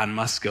of God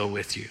must go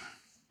with you.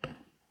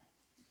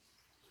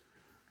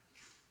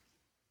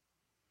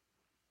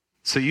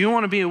 So you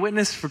want to be a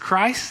witness for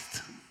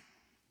Christ?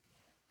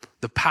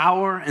 The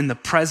power and the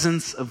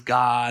presence of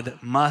God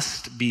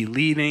must be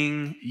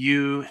leading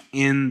you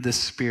in the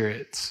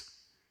Spirit.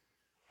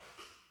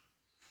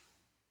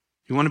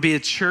 You want to be a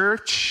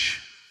church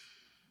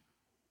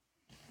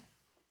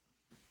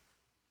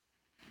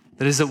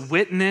that is a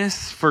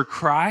witness for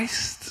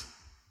Christ?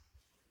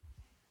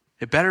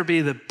 It better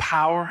be the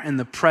power and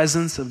the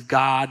presence of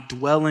God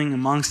dwelling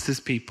amongst his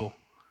people.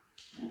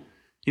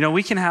 You know,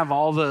 we can have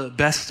all the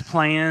best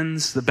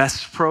plans, the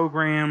best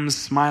programs,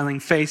 smiling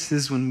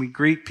faces when we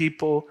greet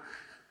people.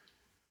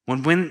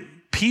 When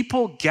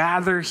people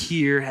gather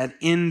here at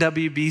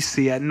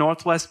NWBC, at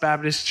Northwest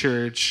Baptist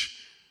Church,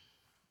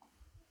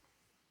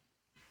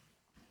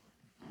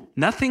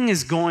 nothing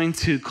is going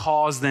to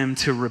cause them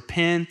to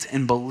repent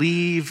and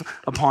believe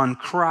upon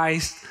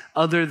Christ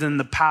other than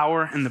the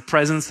power and the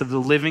presence of the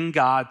living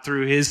God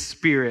through his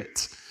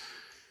Spirit.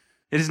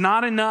 It is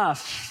not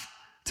enough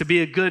to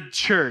be a good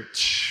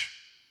church.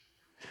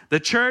 The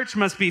church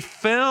must be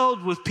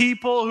filled with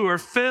people who are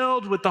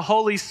filled with the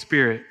Holy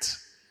Spirit.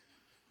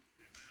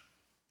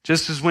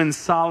 Just as when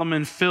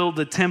Solomon filled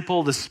the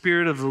temple, the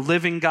Spirit of the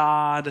living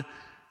God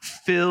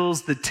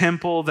fills the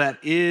temple that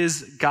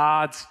is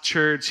God's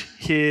church,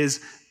 his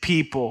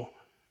people.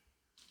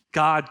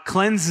 God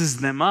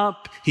cleanses them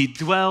up, he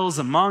dwells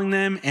among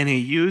them, and he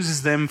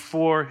uses them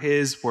for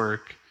his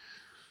work.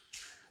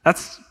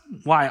 That's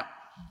why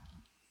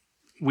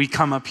we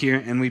come up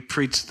here and we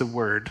preach the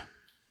word.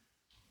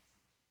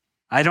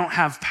 I don't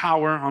have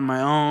power on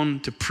my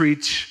own to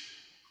preach.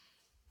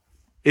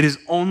 It is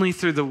only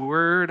through the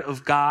word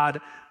of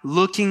God,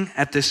 looking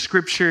at the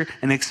scripture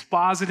and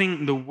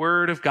expositing the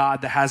word of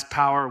God, that has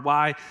power.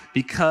 Why?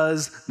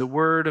 Because the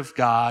word of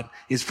God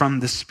is from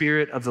the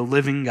Spirit of the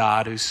living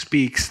God who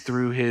speaks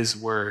through his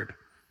word.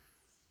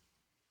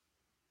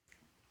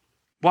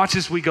 Watch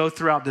as we go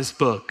throughout this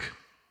book.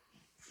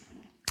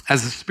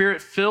 As the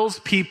Spirit fills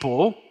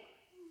people,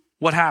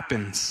 what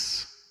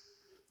happens?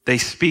 They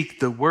speak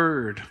the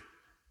word.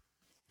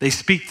 They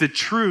speak the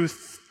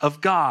truth of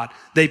God.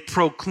 They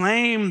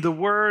proclaim the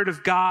word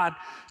of God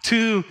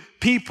to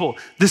people.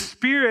 The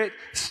Spirit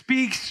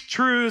speaks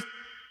truth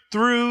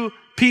through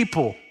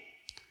people.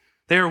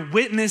 They're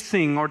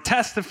witnessing or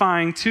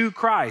testifying to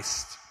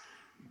Christ.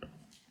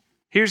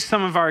 Here's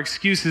some of our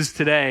excuses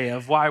today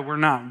of why we're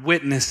not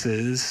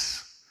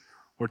witnesses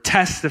or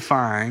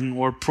testifying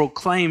or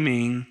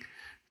proclaiming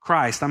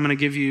Christ. I'm going to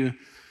give you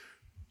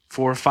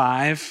 4 or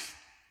 5,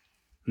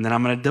 and then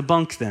I'm going to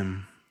debunk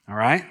them, all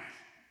right?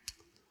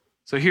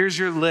 So here's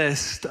your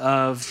list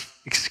of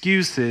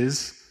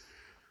excuses.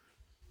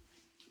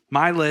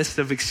 My list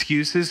of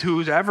excuses,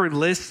 whoever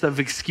list of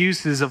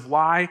excuses of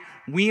why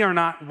we are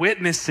not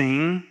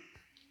witnessing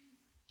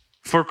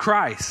for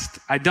Christ.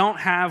 I don't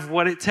have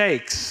what it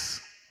takes.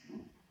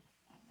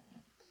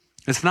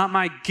 It's not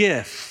my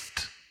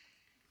gift.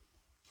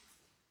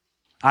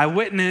 I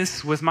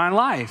witness with my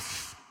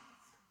life.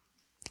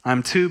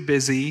 I'm too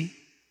busy.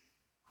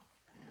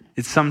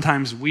 It's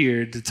sometimes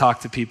weird to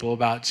talk to people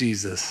about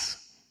Jesus.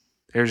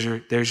 There's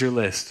your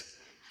list.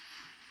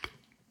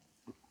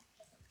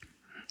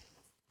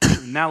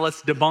 Now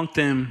let's debunk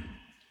them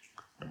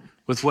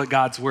with what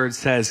God's word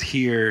says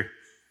here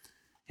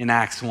in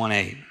Acts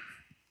 1:8.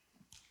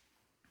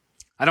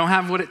 I don't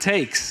have what it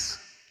takes.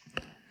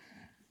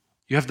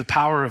 You have the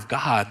power of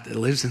God that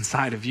lives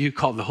inside of you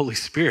called the Holy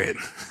Spirit.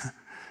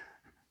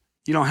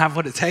 You don't have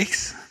what it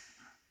takes?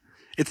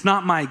 It's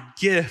not my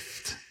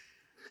gift.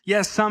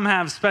 Yes, some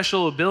have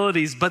special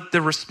abilities, but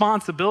the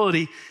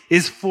responsibility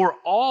is for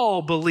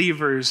all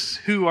believers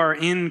who are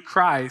in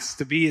Christ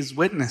to be his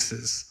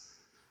witnesses.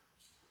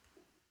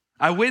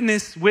 I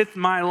witness with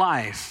my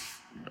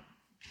life.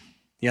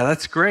 Yeah,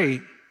 that's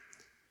great.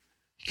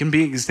 You can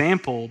be an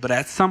example, but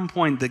at some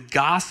point, the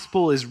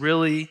gospel is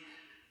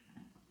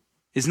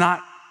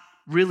not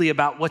really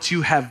about what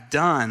you have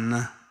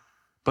done,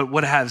 but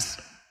what has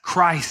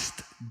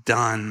Christ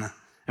done.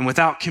 And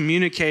without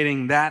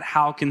communicating that,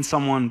 how can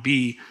someone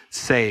be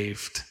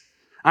saved?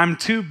 I'm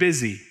too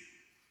busy.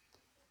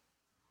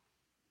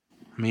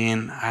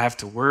 I have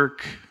to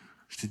work, I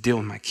have to deal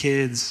with my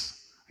kids,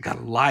 I got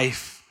a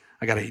life.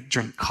 I got to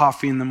drink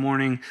coffee in the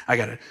morning. I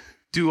got to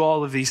do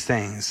all of these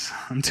things.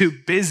 I'm too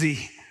busy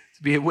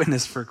to be a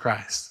witness for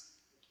Christ.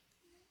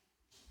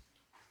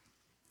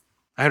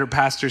 I heard a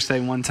pastor say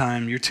one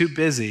time, "You're too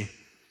busy."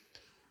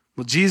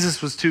 Well,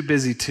 Jesus was too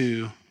busy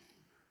too,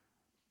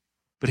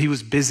 but he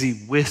was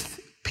busy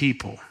with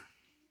people.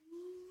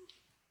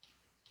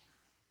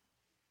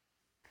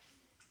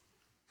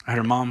 I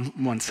heard a mom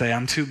once say,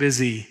 "I'm too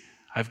busy.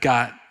 I've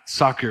got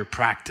soccer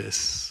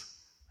practice."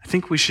 I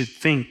think we should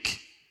think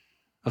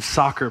of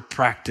soccer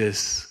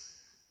practice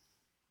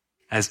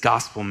as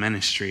gospel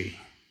ministry.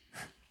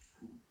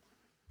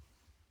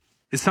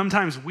 It's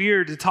sometimes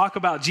weird to talk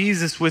about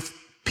Jesus with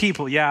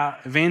people. Yeah,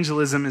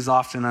 evangelism is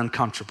often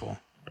uncomfortable.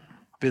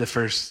 I'll be the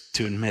first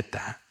to admit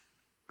that.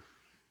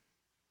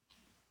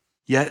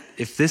 Yet,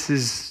 if this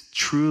is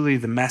truly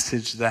the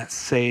message that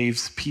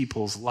saves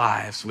people's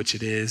lives, which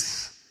it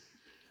is,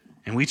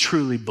 and we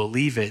truly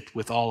believe it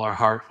with all our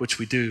heart, which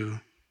we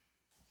do,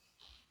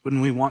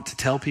 wouldn't we want to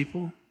tell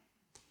people?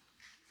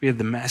 If we had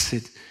the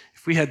message,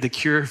 if we had the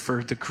cure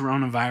for the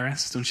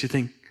coronavirus, don't you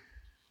think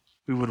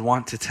we would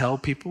want to tell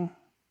people?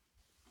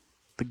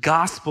 The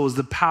gospel is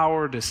the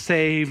power to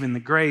save and the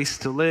grace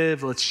to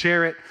live. Let's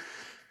share it.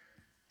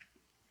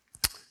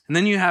 And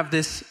then you have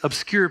this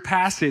obscure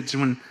passage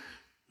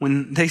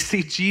when they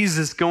see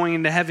Jesus going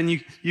into heaven.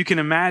 You can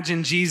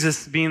imagine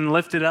Jesus being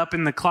lifted up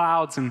in the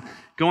clouds and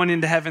going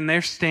into heaven.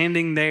 They're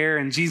standing there,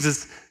 and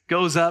Jesus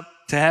goes up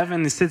to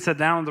heaven and sits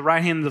down at the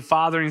right hand of the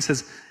Father, and he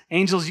says,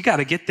 "Angels, you got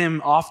to get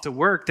them off to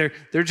work.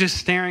 They're just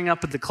staring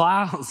up at the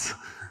clouds."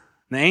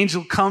 And the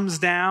angel comes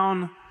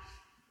down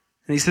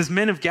and he says,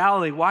 "Men of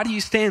Galilee, why do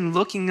you stand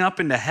looking up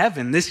into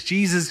heaven? This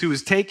Jesus who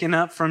was taken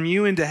up from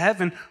you into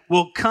heaven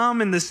will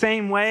come in the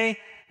same way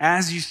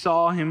as you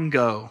saw him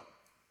go."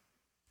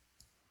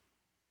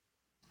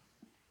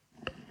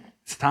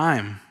 It's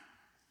time.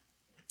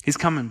 He's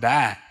coming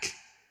back.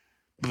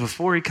 But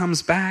before he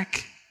comes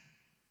back,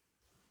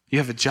 you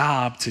have a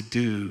job to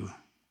do.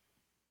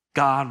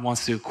 God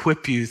wants to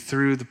equip you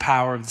through the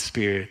power of the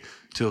Spirit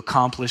to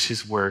accomplish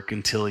his work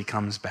until he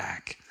comes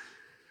back.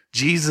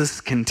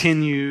 Jesus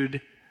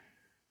continued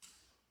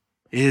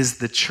is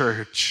the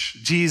church.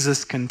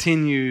 Jesus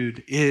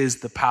continued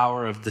is the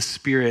power of the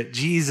Spirit.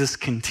 Jesus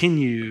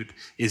continued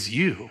is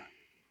you,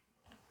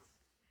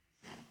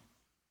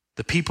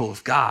 the people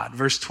of God.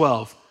 Verse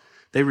 12,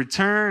 they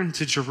returned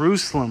to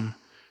Jerusalem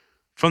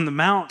from the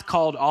mount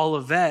called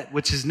Olivet,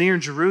 which is near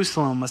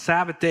Jerusalem, a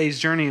Sabbath day's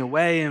journey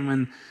away. And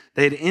when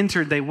they had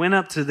entered, they went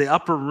up to the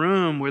upper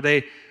room where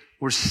they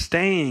were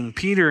staying,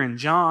 Peter and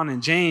John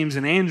and James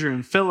and Andrew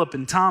and Philip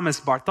and Thomas,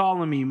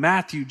 Bartholomew,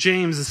 Matthew,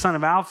 James, the son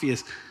of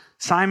Alphaeus,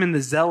 Simon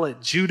the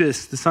Zealot,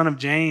 Judas, the son of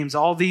James.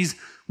 All these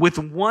with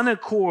one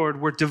accord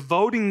were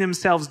devoting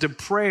themselves to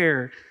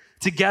prayer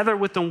together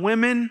with the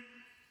women,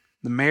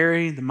 the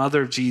Mary, the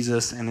mother of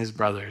Jesus, and his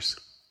brothers.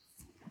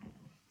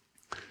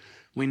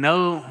 We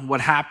know what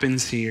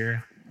happens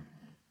here.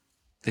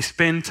 They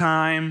spend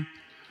time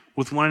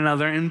with one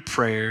another in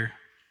prayer,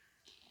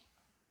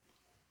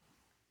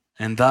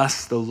 and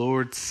thus the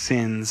Lord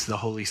sends the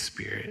Holy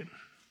Spirit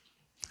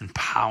and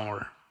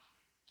power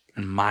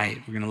and might.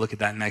 We're going to look at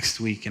that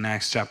next week in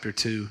Acts chapter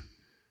 2.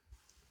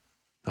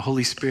 The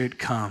Holy Spirit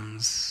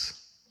comes,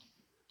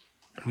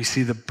 and we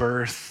see the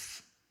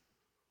birth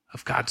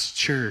of God's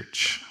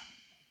church.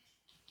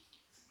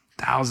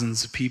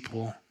 Thousands of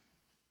people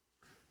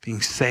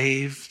being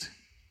saved.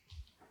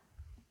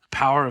 The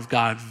power of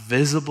God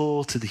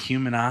visible to the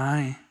human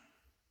eye,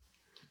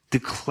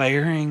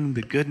 declaring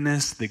the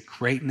goodness, the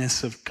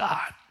greatness of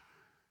God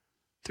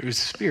through his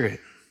Spirit.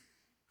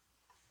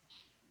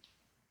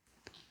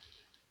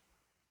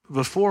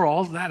 Before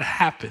all that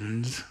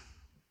happened, there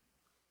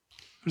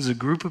was a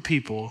group of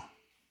people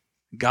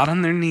who got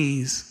on their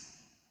knees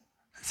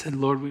and said,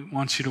 Lord, we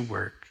want you to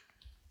work.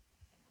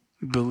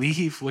 We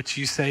believe what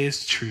you say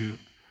is true.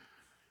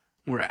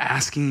 We're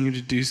asking you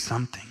to do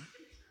something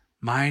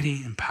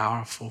mighty and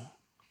powerful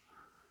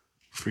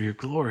for your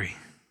glory.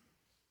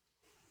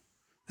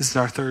 This is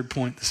our third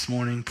point this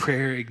morning.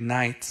 Prayer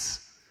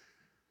ignites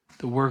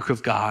the work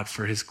of God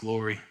for his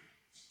glory.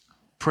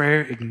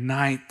 Prayer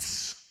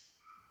ignites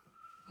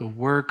the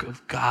work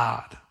of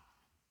God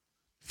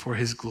for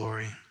his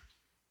glory.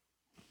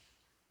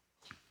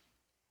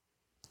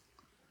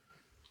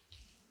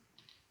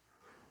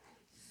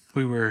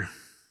 We were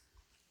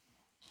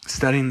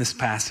studying this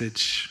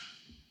passage.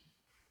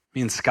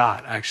 Me and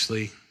Scott,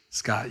 actually.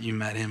 Scott, you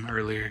met him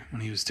earlier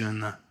when he was doing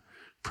the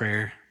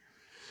prayer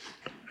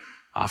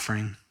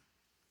offering.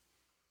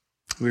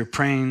 We were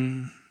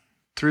praying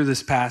through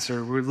this passage,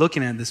 we were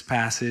looking at this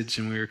passage,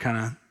 and we were kind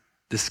of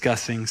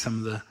discussing some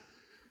of the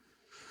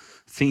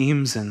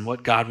themes and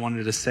what God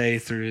wanted to say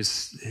through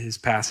his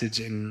passage.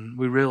 And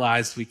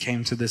we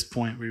came to this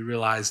point, we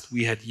realized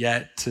we had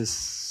yet to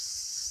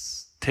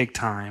take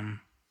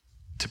time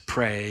to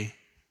pray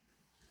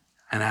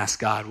and ask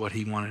God what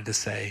he wanted to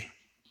say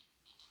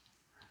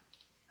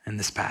in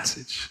this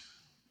passage.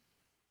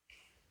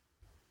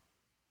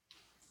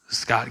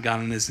 Scott got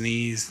on his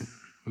knees and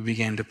we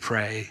began to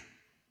pray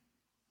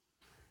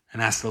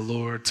and ask the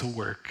Lord to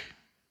work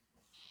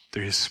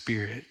through his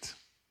Spirit.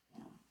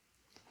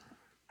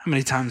 How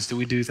many times do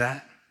we do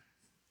that?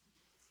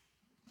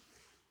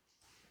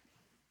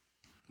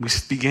 We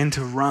begin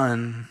to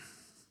run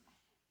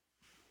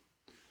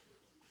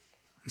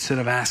instead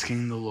of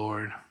asking the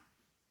Lord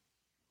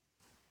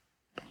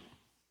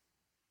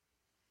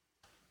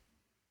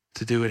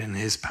to do it in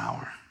his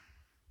power.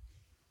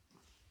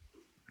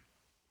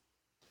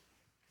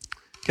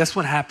 Guess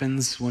what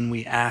happens when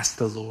we ask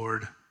the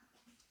Lord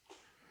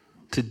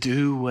to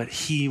do what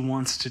he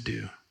wants to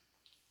do?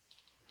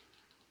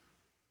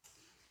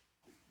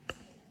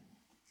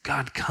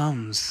 God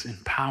comes in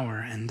power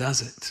and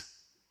does it.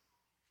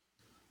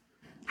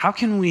 How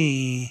can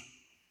we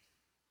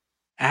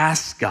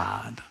ask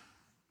God?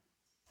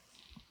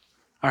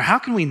 Or how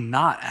can we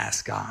not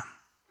ask God?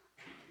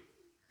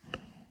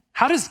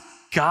 How does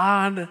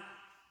God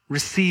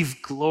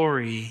receive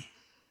glory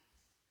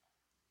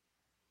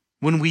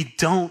when we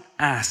don't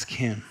ask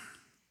him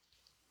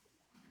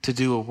to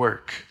do a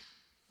work?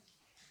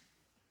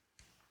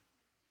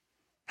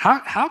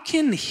 How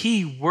can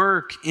he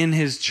work in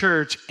his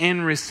church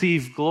and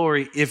receive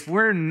glory if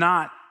we're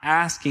not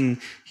asking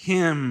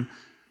him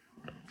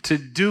to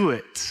do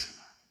it?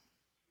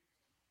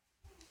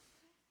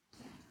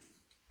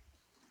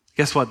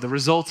 Guess what? The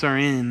results are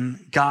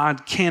in.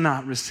 God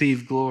cannot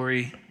receive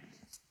glory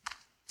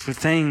for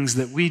things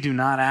that we do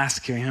not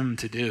ask him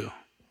to do.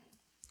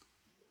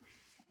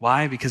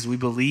 Why? Because we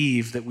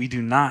believe that we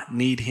do not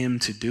need him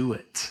to do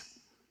it.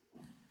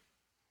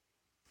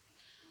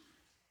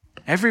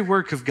 Every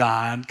work of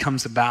God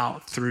comes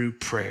about through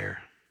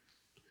prayer.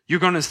 You're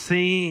going to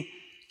see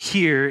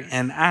here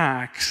in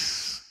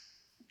Acts,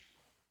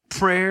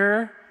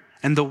 prayer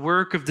and the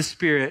work of the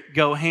Spirit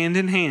go hand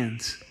in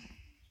hand.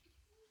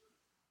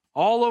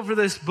 All over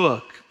this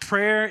book,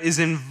 prayer is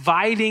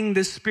inviting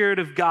the Spirit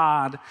of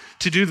God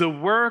to do the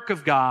work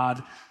of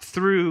God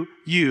through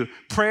you.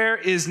 Prayer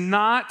is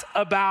not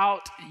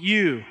about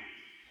you.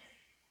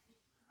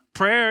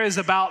 Prayer is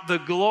about the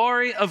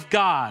glory of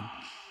God.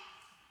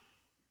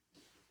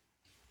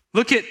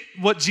 Look at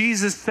what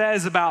Jesus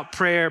says about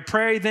prayer.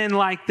 Pray then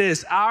like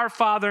this: Our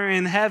Father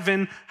in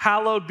heaven,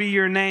 hallowed be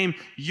your name.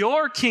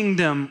 Your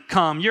kingdom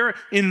come. You're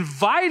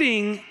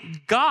inviting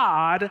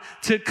God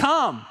to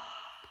come,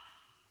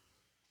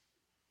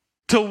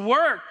 to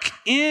work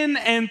in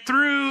and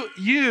through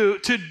you,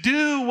 to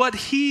do what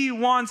he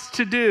wants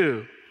to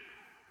do.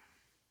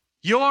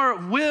 Your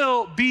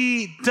will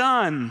be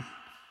done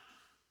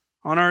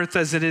on earth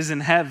as it is in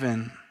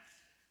heaven.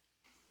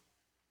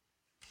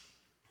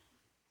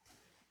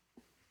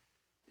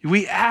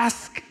 We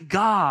ask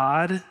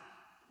God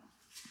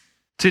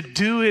to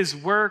do his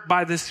work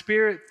by the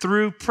Spirit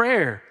through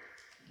prayer.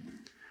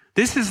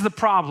 This is the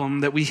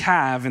problem that we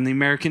have in the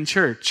American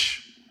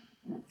church.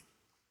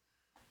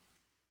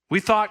 We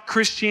thought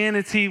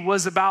Christianity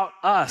was about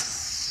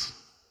us.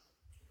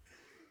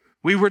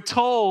 We were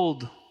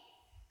told,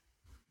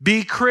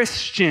 be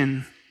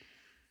Christian.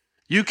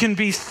 You can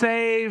be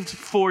saved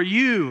for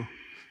you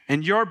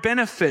and your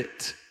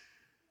benefit.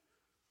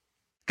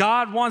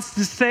 God wants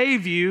to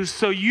save you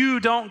so you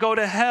don't go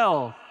to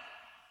hell.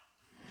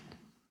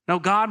 No,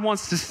 God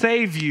wants to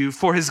save you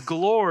for his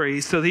glory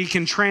so that he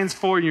can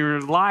transform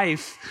your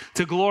life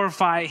to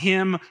glorify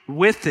him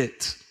with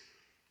it.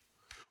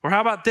 Or how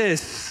about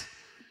this?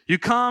 You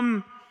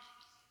come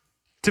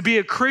to be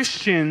a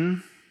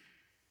Christian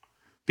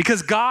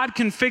because God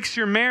can fix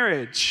your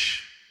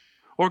marriage,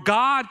 or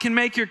God can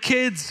make your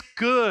kids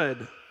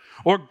good,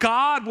 or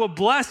God will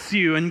bless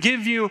you and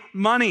give you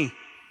money.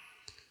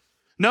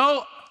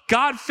 No,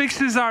 God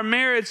fixes our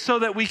marriage so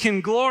that we can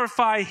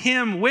glorify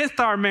him with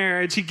our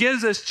marriage. He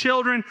gives us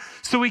children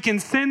so we can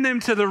send them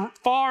to the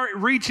far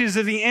reaches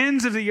of the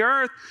ends of the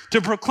earth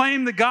to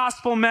proclaim the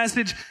gospel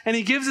message. And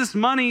he gives us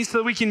money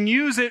so we can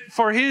use it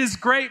for his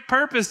great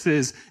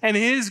purposes and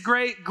his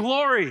great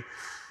glory.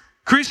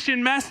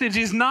 Christian message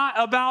is not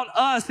about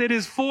us. It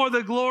is for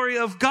the glory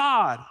of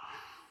God.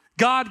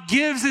 God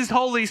gives his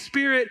Holy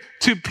Spirit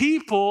to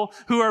people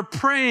who are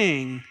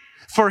praying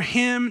for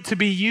him to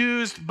be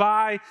used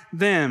by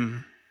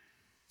them.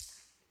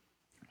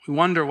 We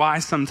wonder why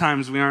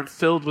sometimes we aren't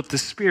filled with the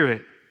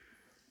Spirit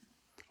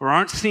or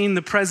aren't seeing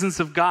the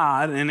presence of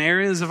God in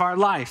areas of our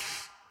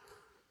life.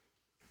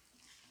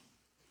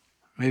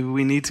 Maybe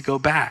we need to go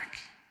back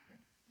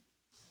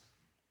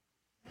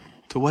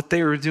to what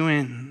they were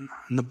doing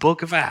in the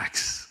book of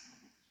Acts,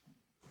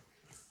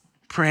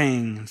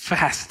 praying and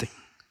fasting,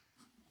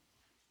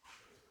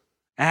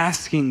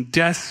 asking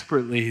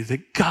desperately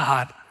that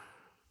God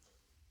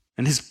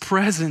and his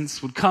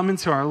presence would come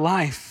into our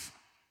life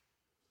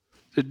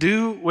to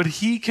do what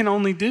he can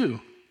only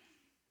do.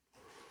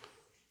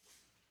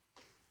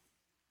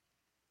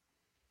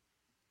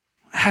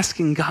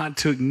 Asking God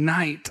to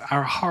ignite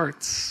our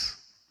hearts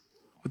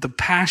with a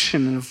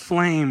passion and a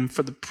flame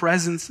for the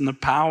presence and the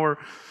power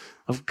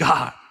of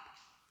God.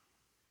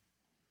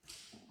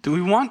 Do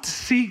we want to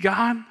see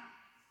God?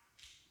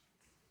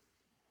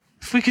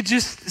 If we could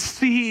just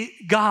see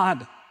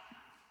God,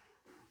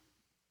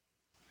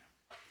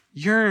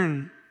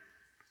 yearn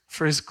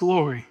for his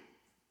glory,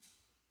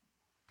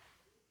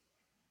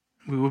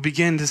 we will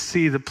begin to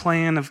see the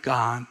plan of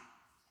God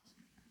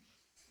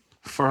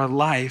for a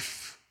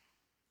life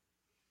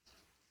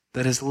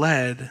that is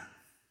led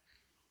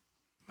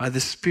by the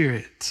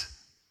Spirit.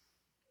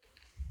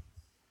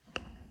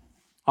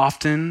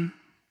 Often,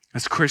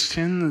 as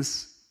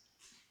Christians,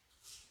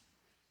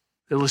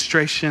 the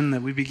illustration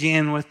that we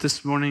began with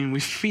this morning,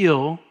 we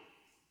feel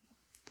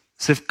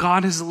as if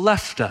God has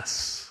left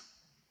us.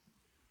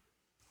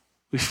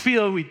 We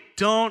feel we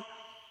don't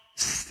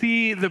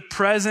see the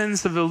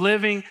presence of the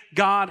living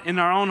God in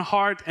our own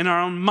heart, in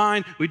our own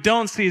mind. We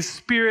don't see his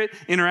Spirit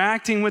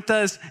interacting with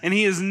us, and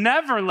he has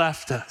never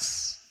left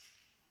us.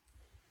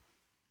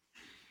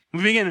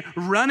 We begin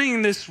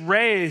running this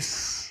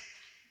race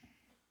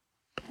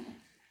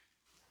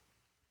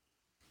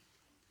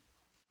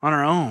on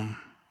our own.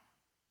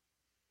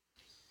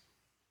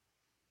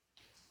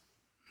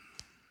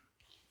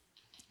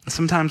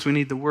 Sometimes we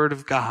need the Word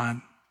of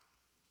God,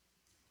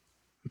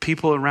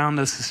 people around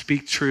us to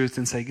speak truth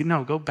and say,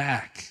 no, go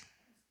back.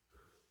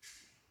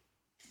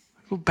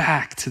 Go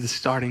back to the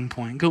starting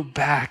point. Go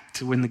back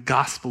to when the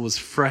gospel was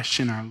fresh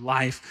in our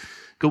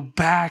life. Go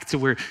back to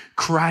where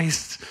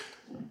Christ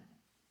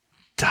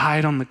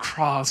died on the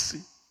cross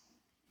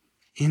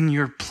in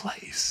your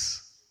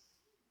place.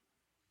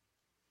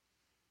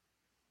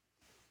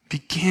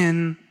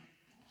 Begin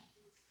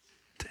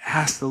to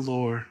ask the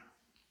Lord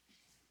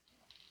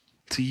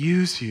to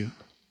use you,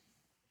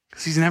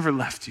 because he's never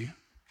left you.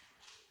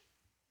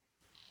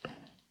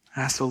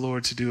 Ask the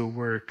Lord to do a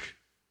work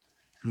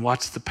and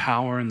watch the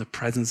power and the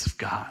presence of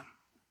God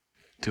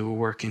do a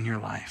work in your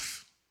life.